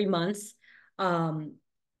for 3 months. Um,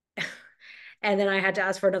 and then I had to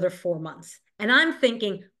ask for another 4 months. And I'm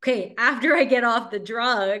thinking, okay, after I get off the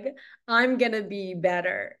drug, I'm going to be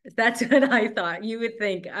better. That's what I thought. You would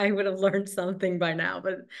think I would have learned something by now,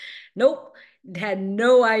 but nope, had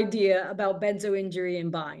no idea about benzo injury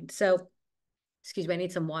and bind. So, excuse me, I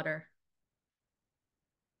need some water.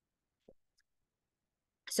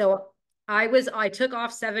 So I took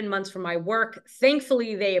off 7 months from my work.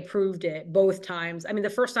 Thankfully, they approved it both times. I mean, the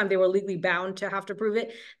first time they were legally bound to have to prove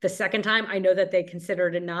it. The second time, I know that they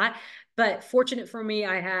considered it not. But fortunate for me,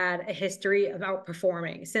 I had a history of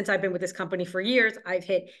outperforming. Since I've been with this company for years, I've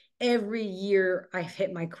hit every year, I've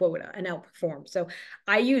hit my quota and outperformed. So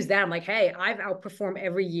I use that. I'm like, hey, I've outperformed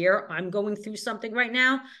every year. I'm going through something right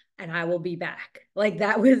now and I will be back. Like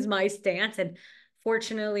that was my stance. And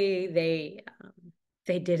fortunately, they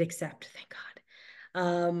did accept, thank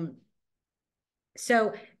God.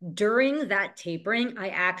 So during that tapering, I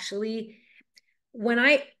actually, when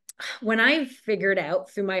I when I figured out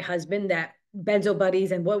through my husband that benzo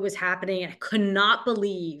buddies and what was happening, I could not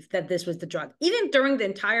believe that this was the drug. Even during the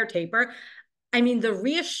entire taper, I mean, the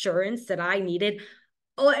reassurance that I needed,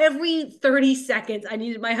 oh, every 30 seconds, I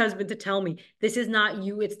needed my husband to tell me, this is not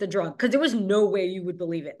you, it's the drug. Because there was no way you would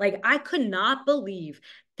believe it. Like, I could not believe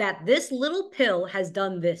that this little pill has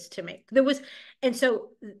done this to me. And so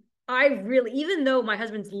I really, even though my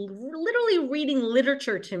husband's literally reading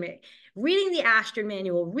literature to me, reading the Ashton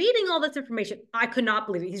manual, reading all this information, I could not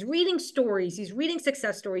believe it. He's reading stories, he's reading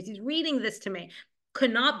success stories, he's reading this to me.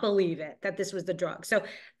 Could not believe it that this was the drug. So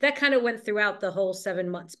that kind of went throughout the whole 7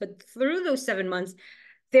 months. But through those 7 months,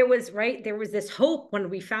 there was this hope when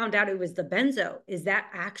we found out it was the benzo. Is that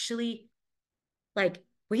actually like,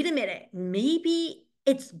 wait a minute, maybe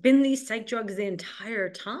it's been these psych drugs the entire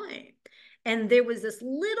time. And there was this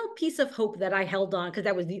little piece of hope that I held on because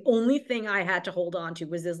that was the only thing I had to hold on to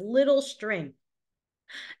was this little string.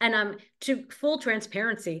 And to full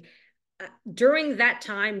transparency, during that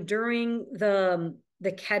time, during the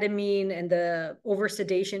ketamine and the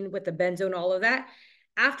oversedation with the benzo and all of that,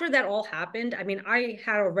 after that all happened, I mean, I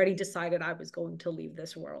had already decided I was going to leave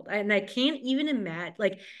this world. And I can't even imagine,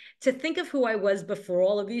 like, to think of who I was before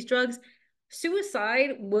all of these drugs,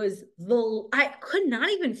 suicide was I could not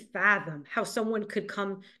even fathom how someone could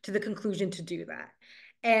come to the conclusion to do that.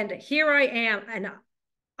 And here I am, and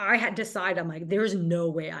I had decided, I'm like, there's no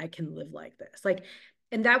way I can live like this. Like,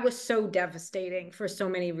 and that was so devastating for so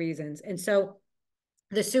many reasons. And so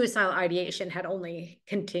the suicidal ideation had only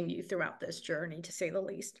continued throughout this journey, to say the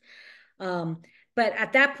least. But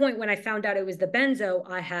at that point, when I found out it was the benzo,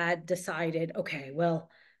 I had decided, okay,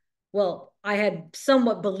 I had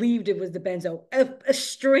somewhat believed it was the benzo. A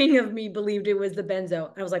string of me believed it was the benzo.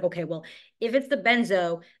 And I was like, okay, well, if it's the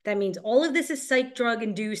benzo, that means all of this is psych drug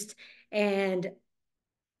induced. And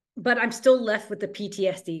but I'm still left with the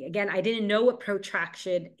PTSD. Again, I didn't know what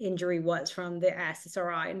protraction injury was from the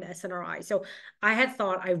SSRI and SNRI. So I had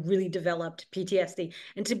thought I really developed PTSD.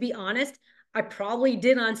 And to be honest, I probably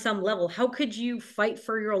did on some level. How could you fight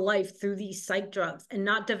for your life through these psych drugs and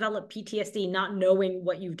not develop PTSD, not knowing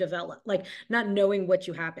what you've developed, like not knowing what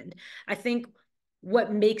you happened? I think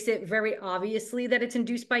what makes it very obviously that it's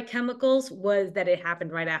induced by chemicals was that it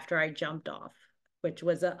happened right after I jumped off, which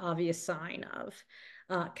was an obvious sign of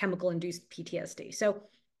chemical induced PTSD. So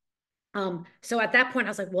at that point, I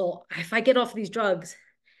was like, well, if I get off these drugs,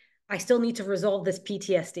 I still need to resolve this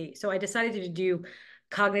PTSD. So I decided to do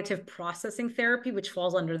cognitive processing therapy, which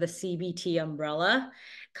falls under the CBT umbrella.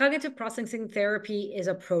 Cognitive processing therapy is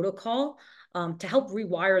a protocol to help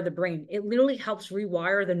rewire the brain. It literally helps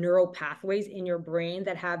rewire the neural pathways in your brain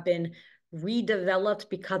that have been redeveloped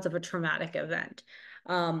because of a traumatic event.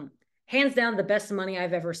 Hands down, the best money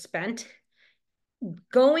I've ever spent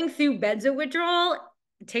going through benzo withdrawal,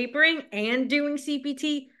 tapering, and doing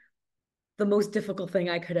CPT, the most difficult thing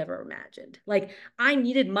I could ever imagined. Like, I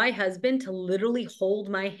needed my husband to literally hold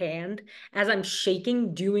my hand as I'm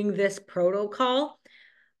shaking doing this protocol.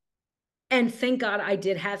 And thank God I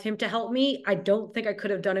did have him to help me. I don't think I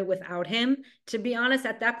could have done it without him. To be honest,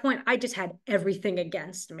 at that point, I just had everything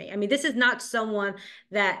against me. I mean, this is not someone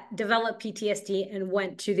that developed PTSD and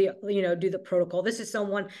went to do the protocol. This is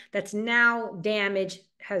someone that's now damaged,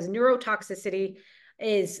 has neurotoxicity,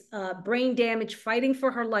 is brain damage, fighting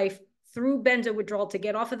for her life through benzo withdrawal to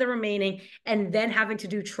get off of the remaining, and then having to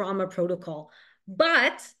do trauma protocol.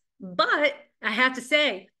 But I have to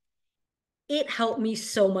say, it helped me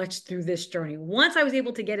so much through this journey. Once I was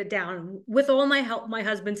able to get it down with all my help, my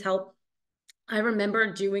husband's help, I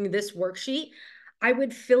remember doing this worksheet. I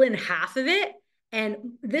would fill in half of it.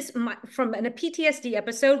 And from a PTSD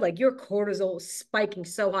episode, like your cortisol is spiking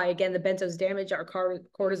so high. Again, the benzos damage our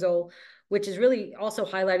cortisol, which is really also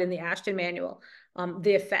highlighted in the Ashton manual,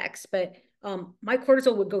 the effects. But my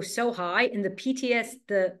cortisol would go so high, and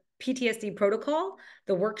the PTSD protocol,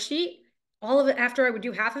 the worksheet, all of it, after I would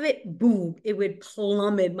do half of it, boom, it would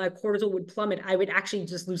plummet. My cortisol would plummet. I would actually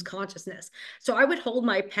just lose consciousness. So I would hold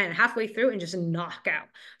my pen halfway through and just knock out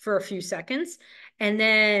for a few seconds. And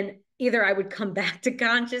then either I would come back to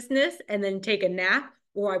consciousness and then take a nap,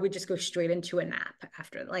 or I would just go straight into a nap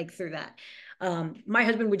after, like, through that. My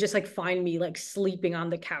husband would just like find me like sleeping on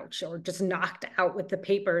the couch or just knocked out with the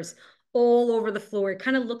papers all over the floor. It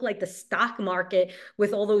kind of looked like the stock market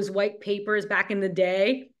with all those white papers back in the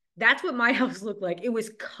day. That's what my house looked like. It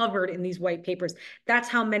was covered in these white papers. That's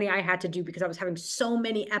how many I had to do because I was having so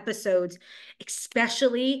many episodes,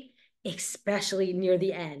 especially near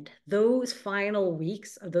the end. Those final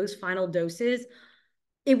weeks of those final doses,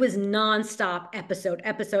 it was nonstop episode.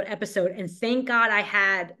 And thank God I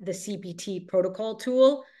had the CPT protocol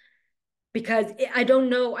tool because I don't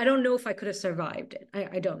know if I could have survived it.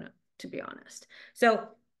 I don't know, to be honest. So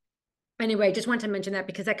anyway, just wanted to mention that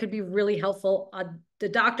because that could be really helpful. The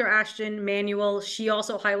Dr. Ashton manual, she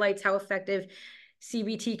also highlights how effective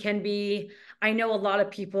CBT can be. I know a lot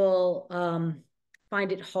of people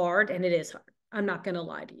find it hard, and it is hard. I'm not going to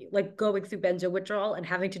lie to you. Like going through benzo withdrawal and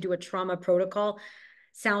having to do a trauma protocol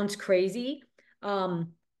sounds crazy.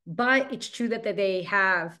 But it's true that they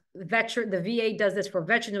have the VA does this for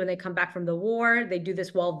veterans when they come back from the war. They do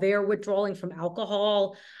this while they're withdrawing from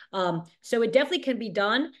alcohol. So it definitely can be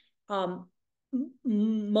done.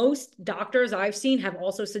 Most doctors I've seen have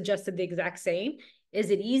also suggested the exact same. Is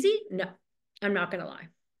it easy? No, I'm not going to lie.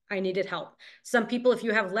 I needed help. Some people, if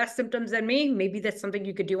you have less symptoms than me, maybe that's something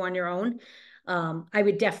you could do on your own. I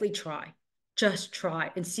would definitely try. Just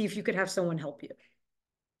try and see if you could have someone help you.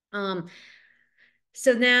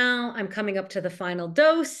 So now I'm coming up to the final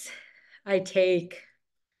dose. I get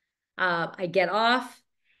off,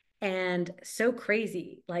 and so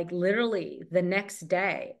crazy, like literally the next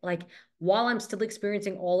day, like while I'm still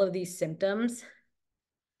experiencing all of these symptoms,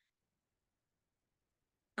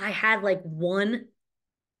 I had like one,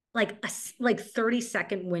 like a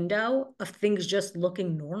 30-second window of things just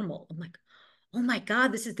looking normal. I'm like, oh my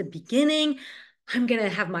God, this is the beginning. I'm going to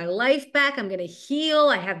have my life back. I'm going to heal.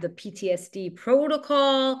 I have the PTSD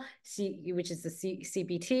protocol, which is the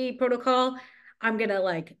CPT protocol. I'm going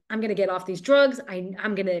to get off these drugs.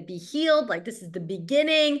 I'm going to be healed. Like this is the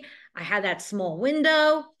beginning. I had that small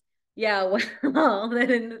window. Yeah, well,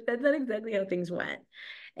 that's not exactly how things went.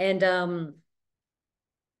 And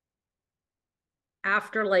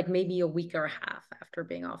after like maybe a week or a half after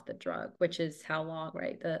being off the drug, which is how long,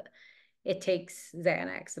 right? It takes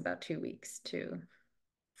Xanax about 2 weeks to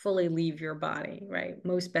fully leave your body, right?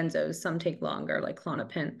 Most benzos, some take longer, like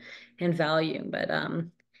Klonopin and Valium, but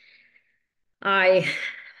I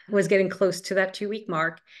was getting close to that 2 week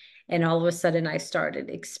mark, and all of a sudden I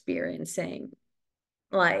started experiencing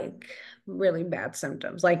like really bad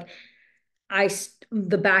symptoms. Like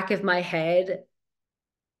the back of my head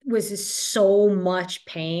was so much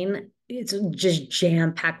pain. It's just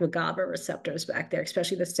jam packed with GABA receptors back there,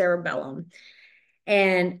 especially the cerebellum.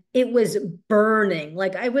 And it was burning.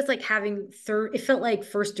 Like I was like having it felt like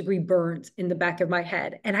first degree burns in the back of my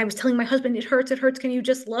head. And I was telling my husband, it hurts, it hurts. Can you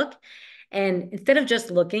just look? And instead of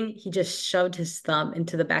just looking, he just shoved his thumb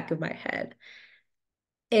into the back of my head.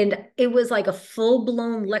 And it was like a full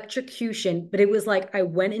blown electrocution, but it was like I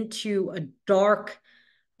went into a dark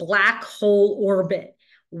black hole orbit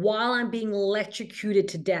while I'm being electrocuted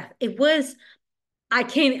to death. It was, I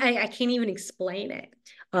can't even explain it.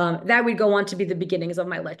 That would go on to be the beginnings of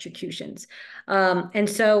my electrocutions. And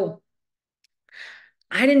so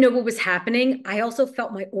I didn't know what was happening. I also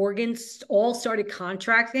felt my organs all started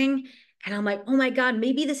contracting. And I'm like, oh my God,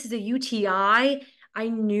 maybe this is a UTI. I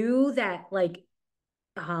knew that like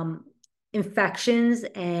um, infections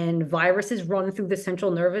and viruses run through the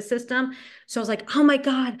central nervous system. So I was like, oh my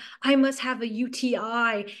God, I must have a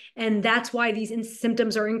UTI. And that's why these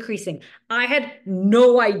symptoms are increasing. I had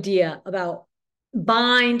no idea about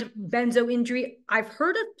bind, benzo injury. I've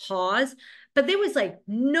heard of pause, but there was like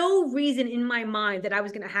no reason in my mind that I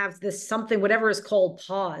was going to have this something, whatever is called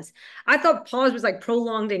pause. I thought pause was like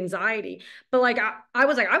prolonged anxiety, but like I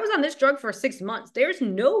was like, I was on this drug for 6 months. There's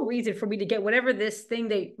no reason for me to get whatever this thing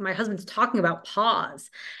that my husband's talking about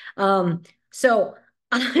pause. So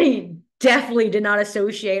I definitely did not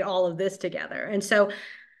associate all of this together. And so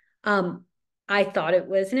um, I thought it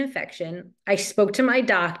was an infection. I spoke to my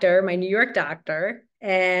doctor, my New York doctor,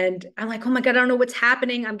 and I'm like, oh my God, I don't know what's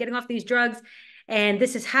happening. I'm getting off these drugs and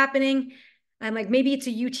this is happening. I'm like, maybe it's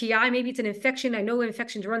a UTI, maybe it's an infection. I know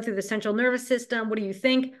infections run through the central nervous system. What do you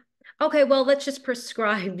think? Okay, well, let's just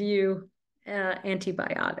prescribe you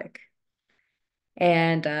antibiotic.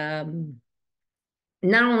 And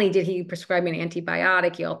Not only did he prescribe me an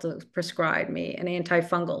antibiotic, he also prescribed me an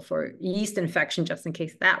antifungal for yeast infection, just in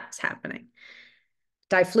case that was happening.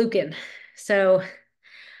 Diflucan. So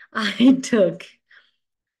I took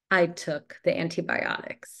I took the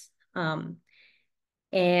antibiotics.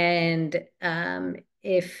 And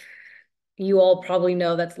if you all probably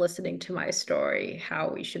know that's listening to my story,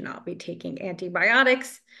 how we should not be taking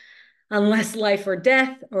antibiotics unless life or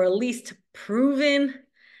death, or at least proven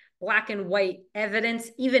black and white evidence.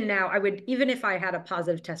 Even now, I would, even if I had a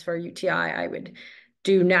positive test for a UTI, I would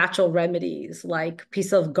do natural remedies like a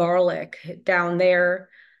piece of garlic down there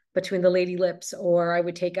between the lady lips, or I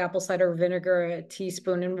would take apple cider vinegar, a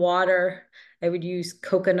teaspoon in water. I would use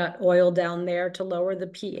coconut oil down there to lower the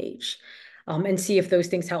pH, and see if those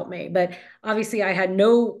things help me. But obviously, I had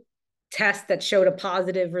no test that showed a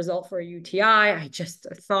positive result for a UTI. I just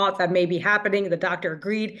thought that may be happening. The doctor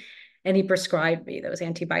agreed and he prescribed me those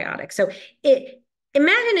antibiotics. So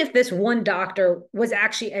imagine if this one doctor was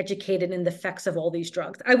actually educated in the effects of all these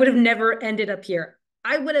drugs. I would have never ended up here.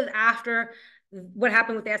 I would have, after what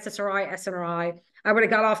happened with the SSRI, SNRI, I would have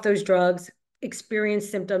got off those drugs, experienced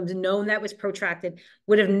symptoms, known that was protracted,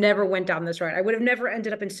 would have never went down this road. I would have never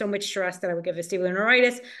ended up in so much stress that I would get vestibular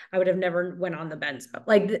neuritis. I would have never went on the benzo.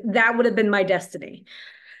 Like that would have been my destiny.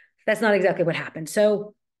 That's not exactly what happened.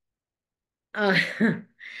 So uh,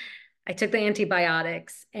 I took the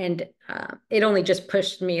antibiotics, and it only just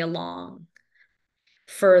pushed me along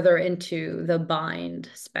further into the bind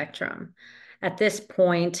spectrum. At this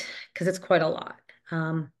point, because it's quite a lot,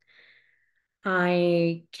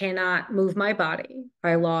 I cannot move my body.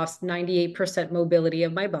 I lost 98% mobility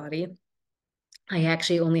of my body. I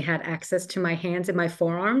actually only had access to my hands and my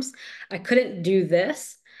forearms. I couldn't do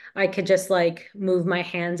this. I could just like move my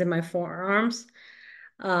hands and my forearms.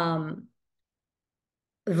 Um,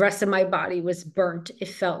 the rest of my body was burnt. It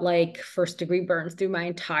felt like first degree burns through my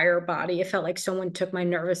entire body. It felt like someone took my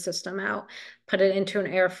nervous system out, put it into an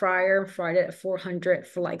air fryer, fried it at 400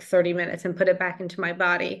 for like 30 minutes, and put it back into my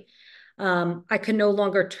body. I could no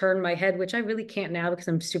longer turn my head, which I really can't now because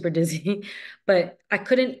I'm super dizzy, but I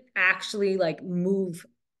couldn't actually like move,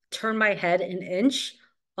 turn my head an inch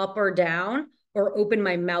up or down, or open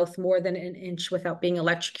my mouth more than an inch without being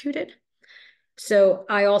electrocuted. So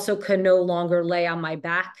I also could no longer lay on my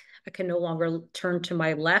back. I could no longer turn to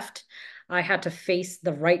my left. I had to face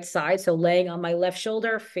the right side. So laying on my left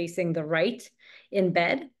shoulder, facing the right in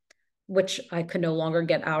bed, which I could no longer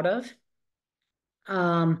get out of.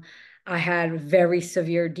 Um, I had very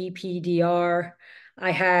severe DPDR.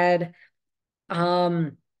 I had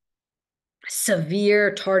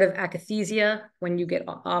severe tardive akathisia. When you get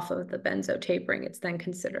off of the benzo tapering, it's then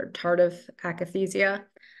considered tardive akathisia.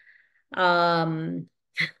 Um,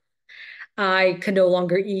 I could no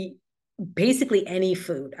longer eat basically any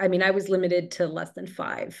food. I mean, I was limited to less than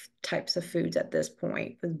 5 types of foods at this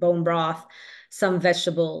point, with bone broth, some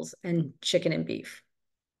vegetables, and chicken and beef.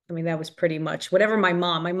 I mean, that was pretty much whatever my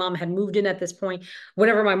mom had moved in at this point,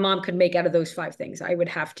 whatever my mom could make out of those 5 things, I would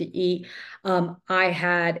have to eat. I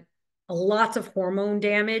had lots of hormone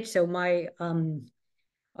damage. So my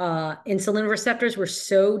insulin receptors were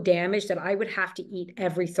so damaged that I would have to eat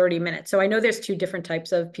every 30 minutes. So I know there's 2 different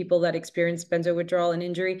types of people that experience benzo withdrawal and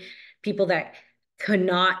injury: people that could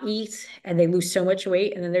not eat and they lose so much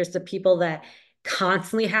weight. And then there's the people that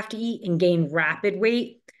constantly have to eat and gain rapid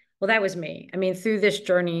weight. Well, that was me. I mean, through this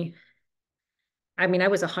journey, I mean, I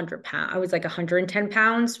was 100 pounds. I was like 110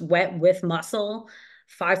 pounds, wet with muscle,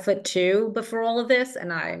 5'2" before all of this.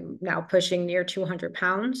 And I'm now pushing near 200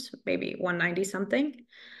 pounds, maybe 190 something.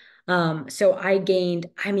 So I gained,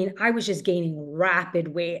 I mean, I was just gaining rapid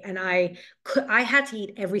weight, and I had to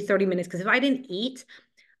eat every 30 minutes, because if I didn't eat,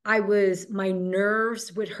 my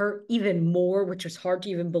nerves would hurt even more, which was hard to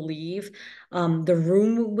even believe. The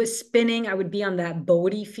room was spinning. I would be on that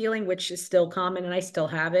Bodhi feeling, which is still common, and I still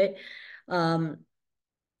have it. Um,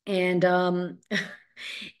 and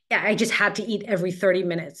yeah, I just had to eat every 30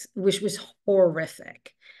 minutes, which was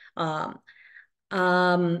horrific. Um,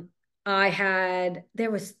 um,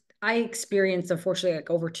 I experienced, unfortunately, like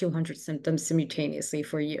over 200 symptoms simultaneously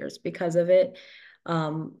for years because of it.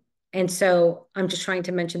 Um, and so I'm just trying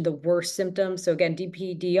to mention the worst symptoms. So again,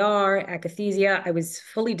 DPDR, akathisia, I was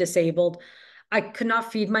fully disabled. I could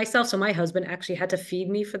not feed myself. So my husband actually had to feed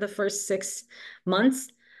me for the first 6 months.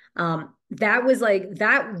 That was like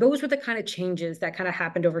that, those were the kind of changes that kind of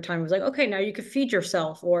happened over time. It was like, okay, now you can feed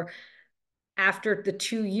yourself. Or after the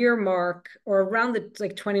 2 year mark, or around the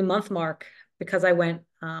like 20-month mark, because I went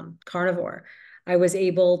carnivore, I was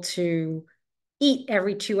able to eat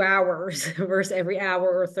every 2 hours versus every hour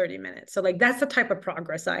or 30 minutes. So like that's the type of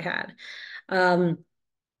progress I had. Um,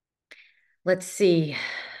 let's see.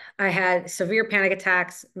 I had severe panic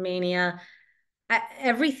attacks, mania,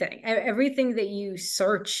 everything that you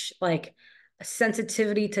search, like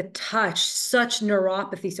sensitivity to touch, such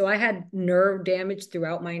neuropathy. So I had nerve damage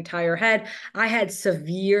throughout my entire head. I had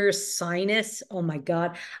severe sinus. Oh my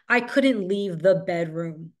God. I couldn't leave the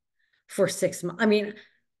bedroom for 6 months. I mean,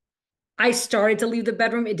 I started to leave the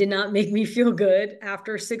bedroom. It did not make me feel good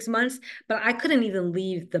after 6 months, but I couldn't even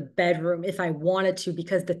leave the bedroom if I wanted to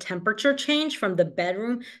because the temperature changed from the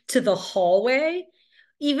bedroom to the hallway.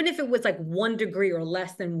 Even if it was like 1 degree or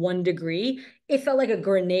less than 1 degree, it felt like a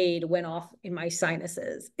grenade went off in my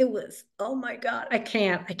sinuses. It was, oh my God, I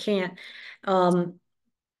can't. Um,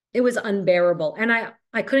 it was unbearable. And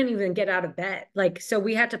I couldn't even get out of bed. Like, so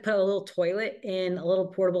we had to put a little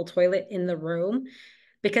portable toilet in the room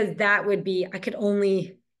because that would be, I could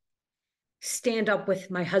only stand up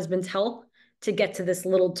with my husband's help to get to this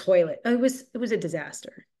little toilet. It was a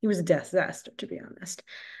disaster. It was a disaster, to be honest.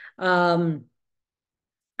 Um,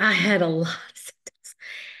 I had a lot of symptoms.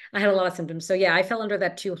 I had a lot of symptoms. So yeah, I fell under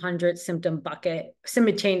that 200 symptom bucket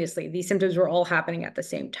simultaneously. These symptoms were all happening at the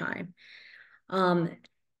same time. Um,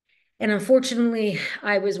 and unfortunately,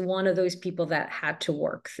 I was one of those people that had to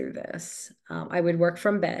work through this. I would work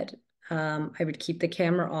from bed. I would keep the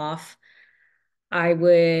camera off. I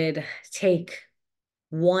would take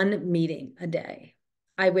one meeting a day.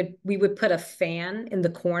 We would put a fan in the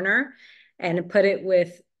corner and put it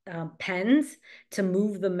with pens to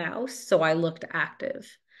move the mouse so I looked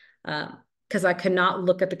active because I could not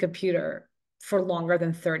look at the computer for longer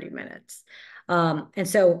than 30 minutes. And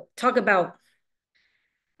so talk about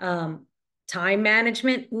um, time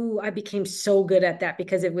management. Ooh, I became so good at that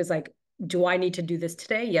because it was like, do I need to do this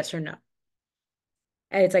today? Yes or no?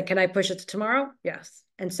 And it's like, can I push it to tomorrow? Yes.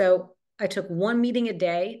 And so I took one meeting a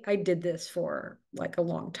day. I did this for like a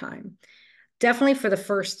long time. Definitely for the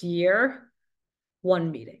first year,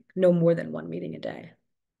 one meeting, no more than one meeting a day.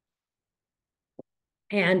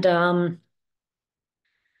 And and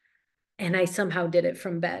I somehow did it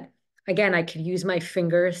from bed. Again, I could use my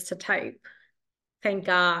fingers to type. Thank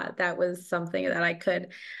God that was something that I could.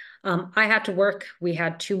 I had to work. We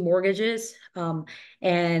had two mortgages,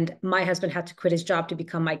 and my husband had to quit his job to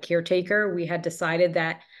become my caretaker. We had decided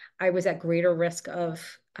that I was at greater risk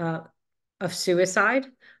of suicide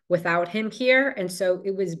without him here, and so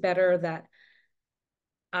it was better that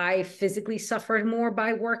I physically suffered more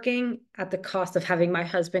by working at the cost of having my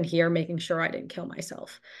husband here, making sure I didn't kill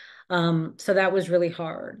myself. So that was really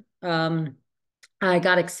hard. I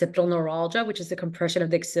got occipital neuralgia, which is the compression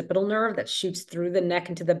of the occipital nerve that shoots through the neck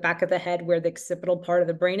into the back of the head where the occipital part of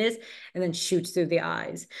the brain is, and then shoots through the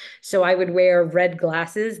eyes. So I would wear red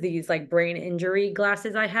glasses, these like brain injury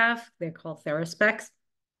glasses I have. They're called Theraspecs.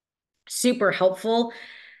 Super helpful.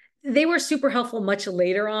 They were super helpful much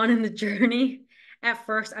later on in the journey. At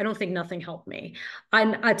first, I don't think nothing helped me.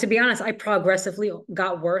 And to be honest, I progressively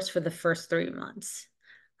got worse for the first 3 months.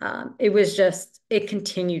 It was just, it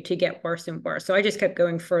continued to get worse and worse. So I just kept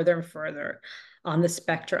going further and further on the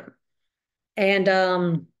spectrum.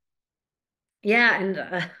 And yeah,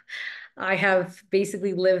 and I have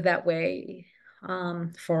basically lived that way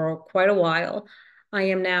for quite a while. I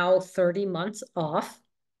am now 30 months off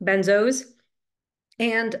benzos.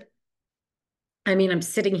 And I mean, I'm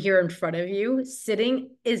sitting here in front of you.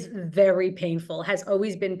 Sitting is very painful, has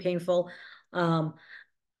always been painful. Um,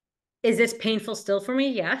 is this painful still for me?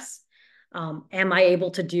 Yes. Am I able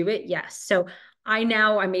to do it? Yes. So I'm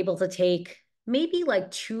able to take maybe like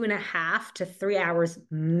 2.5 to 3 hours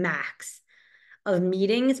max of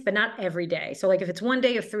meetings, but not every day. So like if it's one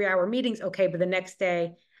day of 3 hour meetings, okay, but the next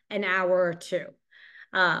day, an hour or two.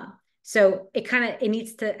 So it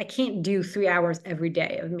needs to, I can't do 3 hours every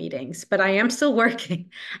day of meetings, but I am still working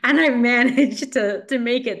and I've managed to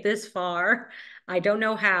make it this far. I don't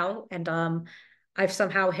know how, and I've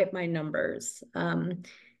somehow hit my numbers.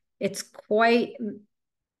 It's quite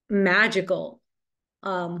magical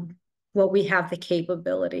what we have the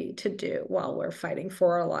capability to do while we're fighting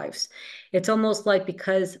for our lives. It's almost like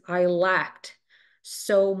because I lacked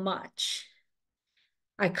so much,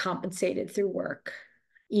 I compensated through work,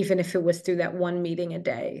 even if it was through that one meeting a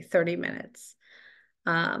day, 30 minutes.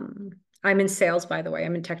 Um, I'm in sales, by the way.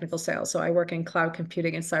 I'm in technical sales. So I work in cloud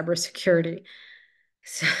computing and cybersecurity.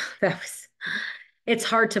 So that was, it's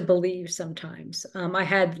hard to believe sometimes. I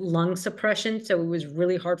had lung suppression, so it was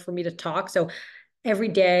really hard for me to talk. So every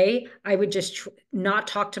day I would just not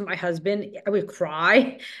talk to my husband. I would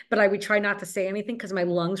cry, but I would try not to say anything because my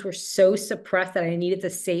lungs were so suppressed that I needed to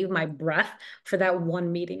save my breath for that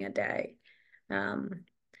one meeting a day. Um,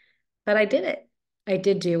 but I did it. I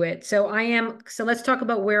did do it. So let's talk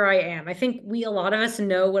about where I am. I think a lot of us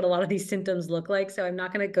know what a lot of these symptoms look like. So I'm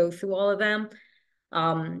not going to go through all of them.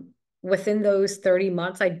 Um, Within those 30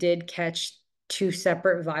 months, I did catch two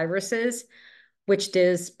separate viruses, which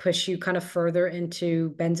does push you kind of further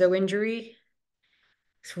into benzo injury.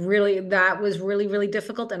 That was really, really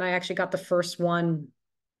difficult. And I actually got the first one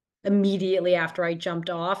immediately after I jumped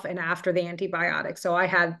off and after the antibiotics. So I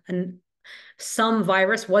had some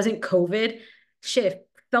virus, wasn't COVID. Shit, it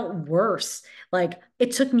felt worse. Like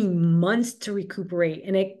it took me months to recuperate.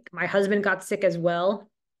 And my husband got sick as well.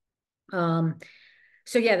 Um,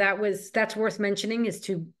 so yeah, that's worth mentioning is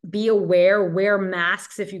to be aware, wear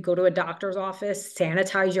masks if you go to a doctor's office,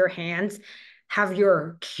 sanitize your hands, have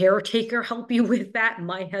your caretaker help you with that.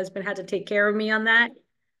 My husband had to take care of me on that.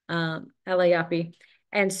 LA Yuppie.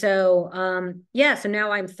 And so yeah, so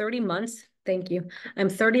now I'm 30 months. Thank you. I'm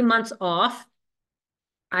 30 months off.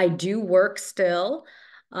 I do work still.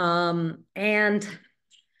 And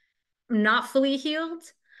not fully healed,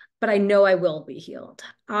 but I know I will be healed.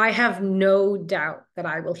 I have no doubt that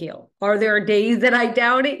I will heal. Are there days that I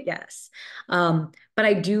doubt it? Yes. But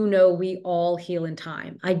I do know we all heal in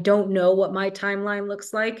time. I don't know what my timeline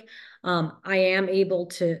looks like. I am able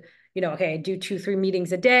to, okay, I do 2, 3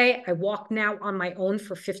 meetings a day. I walk now on my own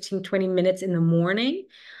for 15, 20 minutes in the morning.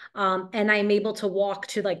 And I'm able to walk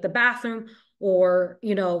to like the bathroom or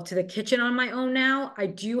to the kitchen on my own now. I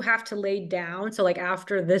do have to lay down, so like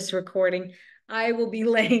after this recording I will be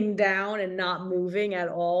laying down and not moving at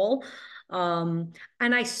all. And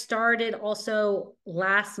I started also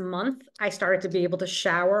last month, I started to be able to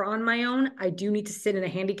shower on my own. I do need to sit in a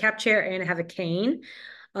handicap chair and have a cane,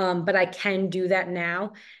 but I can do that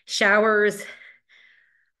now. Showers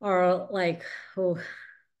are like, oh,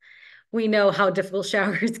 we know how difficult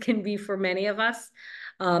showers can be for many of us.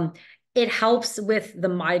 Um, it helps with the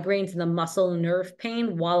migraines and the muscle and nerve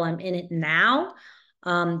pain while I'm in it now.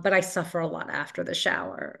 But I suffer a lot after the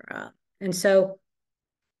shower. And so,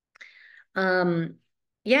 um,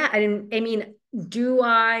 yeah, I mean, do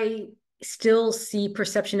I still see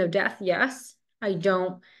perception of death? Yes. I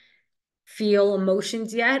don't feel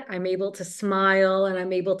emotions yet. I'm able to smile and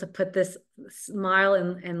I'm able to put this smile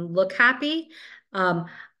and look happy. Um,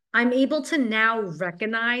 I'm able to now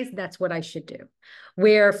recognize that's what I should do.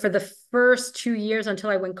 Where for the first 2 years until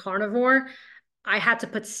I went carnivore, I had to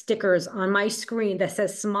put stickers on my screen that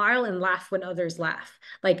says smile and laugh when others laugh.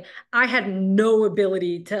 Like I had no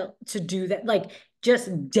ability to do that, like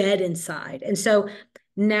just dead inside. And so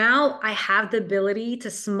now I have the ability to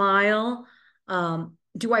smile.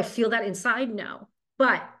 Do I feel that inside? No.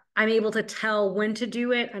 But I'm able to tell when to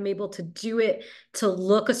do it. I'm able to do it to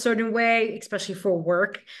look a certain way, especially for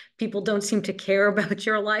work. People don't seem to care about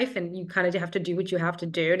your life, and you kind of have to do what you have to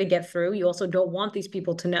do to get through. You also don't want these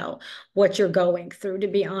people to know what you're going through, to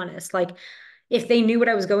be honest. Like if they knew what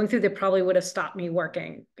I was going through, they probably would have stopped me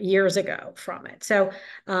working years ago from it. So,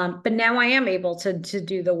 but now I am able to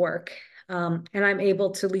do the work. And I'm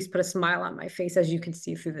able to at least put a smile on my face, as you can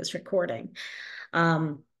see through this recording.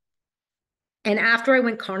 Um, and after I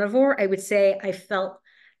went carnivore, I would say I felt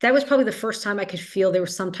that was probably the first time I could feel there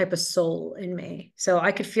was some type of soul in me. So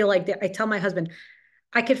I could feel like I tell my husband,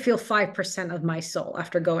 I could feel 5% of my soul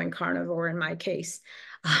after going carnivore in my case,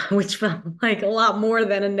 which felt like a lot more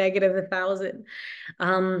than a negative 1,000.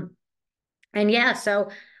 Um, and yeah,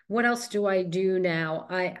 so what else do I do now?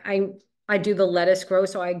 I do the lettuce grow,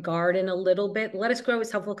 so I garden a little bit. Lettuce grow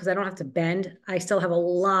is helpful because I don't have to bend. I still have a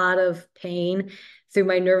lot of pain through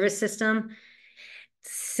my nervous system.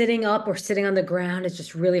 Sitting up or sitting on the ground is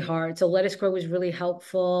just really hard. So lettuce grow was really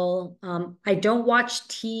helpful. I don't watch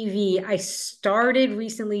TV. I started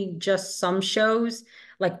recently just some shows,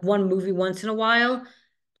 like one movie once in a while.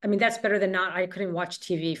 I mean, that's better than not. I couldn't watch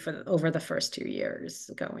TV for over the first 2 years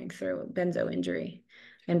going through benzo injury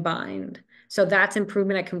and bind. So that's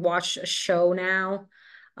improvement. I can watch a show now.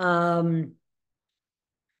 Um,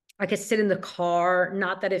 I could sit in the car.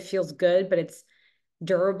 Not that it feels good, but it's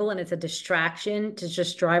durable and it's a distraction to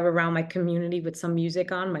just drive around my community with some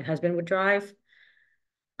music on. My husband would drive.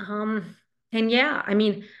 Um, and yeah, I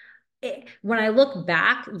mean, when I look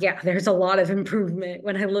back, yeah, there's a lot of improvement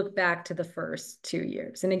when I look back to the first 2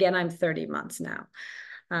 years. And again, I'm 30 months now.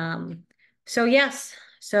 Um, so yes,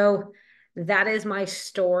 so that is my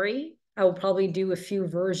story. I will probably do a few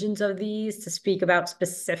versions of these to speak about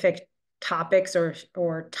specific topics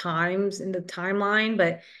or times in the timeline,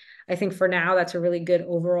 but I think for now that's a really good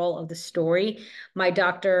overall of the story. My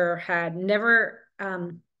doctor had never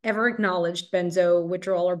ever acknowledged benzo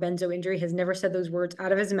withdrawal or benzo injury, has never said those words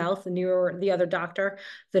out of his mouth. The other doctor,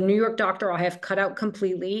 the New York doctor, I have cut out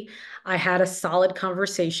completely. I had a solid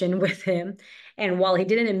conversation with him. And while he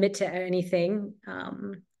didn't admit to anything,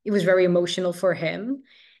 it was very emotional for him.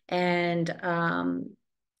 And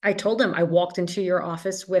I told him I walked into your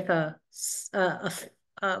office with what's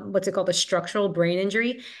it called, a structural brain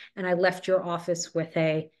injury, and I left your office with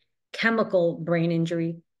a chemical brain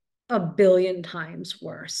injury a billion times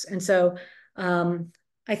worse. And so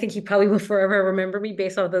I think he probably will forever remember me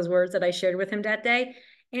based off those words that I shared with him that day.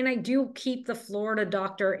 And I do keep the Florida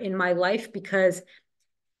doctor in my life because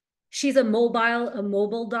she's a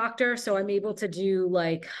mobile doctor. So I'm able to do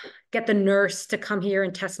like get the nurse to come here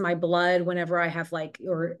and test my blood whenever I have like,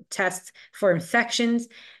 or tests for infections.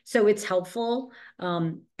 So it's helpful.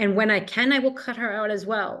 And when I can, I will cut her out as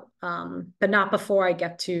well. But not before I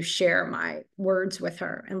get to share my words with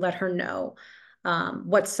her and let her know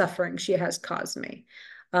what suffering she has caused me.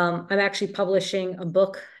 I'm actually publishing a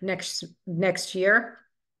book next year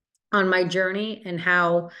on my journey and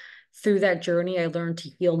how through that journey I learned to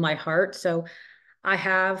heal my heart. So I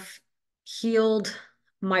have healed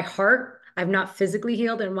my heart. I've not physically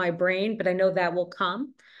healed in my brain, but I know that will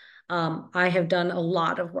come. I have done a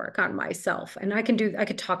lot of work on myself, and I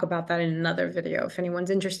could talk about that in another video if anyone's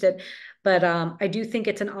interested. But I do think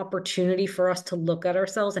it's an opportunity for us to look at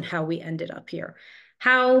ourselves and how we ended up here.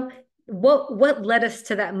 What led us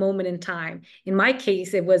to that moment in time? In my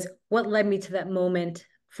case, it was what led me to that moment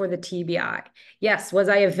for the TBI. Yes, was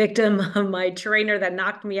I a victim of my trainer that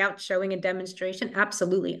knocked me out showing a demonstration?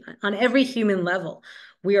 Absolutely. On every human level,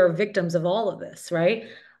 we are victims of all of this, right?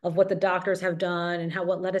 Of what the doctors have done and how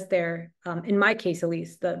what led us there. In my case, at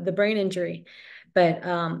least, the brain injury. But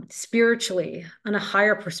spiritually, on a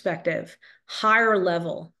higher perspective, higher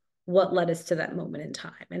level, what led us to that moment in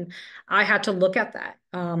time? And I had to look at that,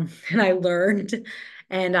 and I learned.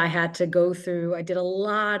 And I had to go through, I did a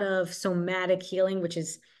lot of somatic healing, which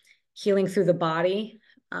is healing through the body.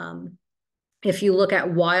 If you look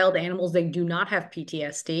at wild animals, they do not have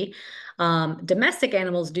PTSD. Domestic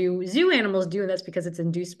animals do, zoo animals do, and that's because it's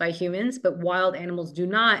induced by humans, but wild animals do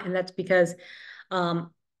not. And that's because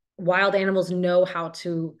wild animals know how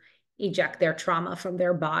to eject their trauma from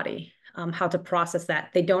their body, how to process that.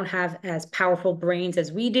 They don't have as powerful brains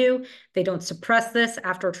as we do. They don't suppress this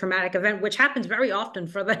after a traumatic event, which happens very often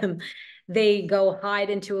for them. They go hide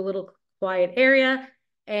into a little quiet area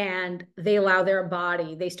and they allow their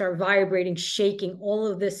body, they start vibrating, shaking, all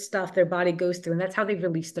of this stuff their body goes through. And that's how they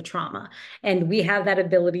release the trauma. And we have that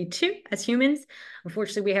ability too, as humans.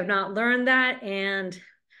 Unfortunately, we have not learned that. And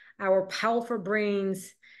our powerful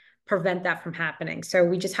brains prevent that from happening. So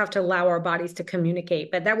we just have to allow our bodies to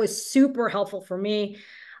communicate. But that was super helpful for me.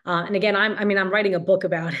 And again, I'm writing a book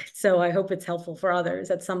about it, so I hope it's helpful for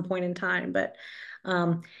others at some point in time. But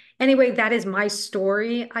anyway, that is my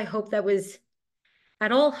story. I hope that was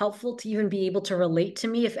at all helpful to even be able to relate to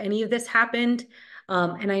me if any of this happened.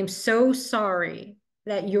 And I am so sorry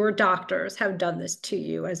that your doctors have done this to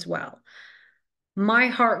you as well. My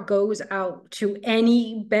heart goes out to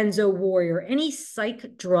any benzo warrior, any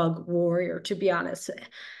psych drug warrior, to be honest.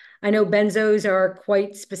 I know benzos are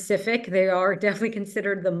quite specific. They are definitely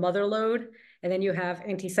considered the mother load. And then you have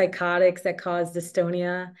antipsychotics that cause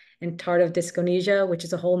dystonia and tardive dyskinesia, which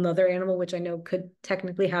is a whole nother animal, which I know could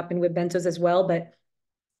technically happen with benzos as well, but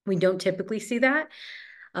we don't typically see that.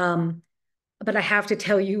 But I have to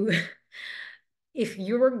tell you, if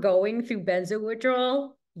you're going through benzo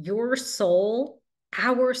withdrawal, your soul,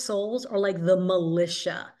 our souls are like the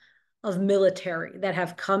militia of military that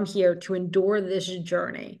have come here to endure this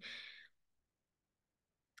journey.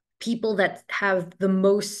 People that have the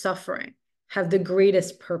most suffering have the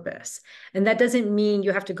greatest purpose. And that doesn't mean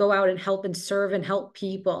you have to go out and help and serve and help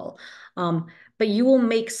people. But you will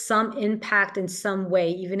make some impact in some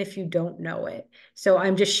way, even if you don't know it. So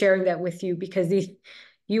I'm just sharing that with you because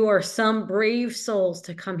you are some brave souls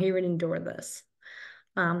to come here and endure this.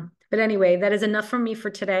 But anyway, that is enough from me for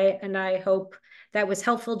today. And I hope that was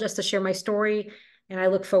helpful just to share my story. And I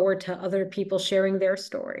look forward to other people sharing their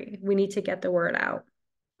story. We need to get the word out.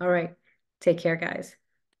 All right. Take care, guys.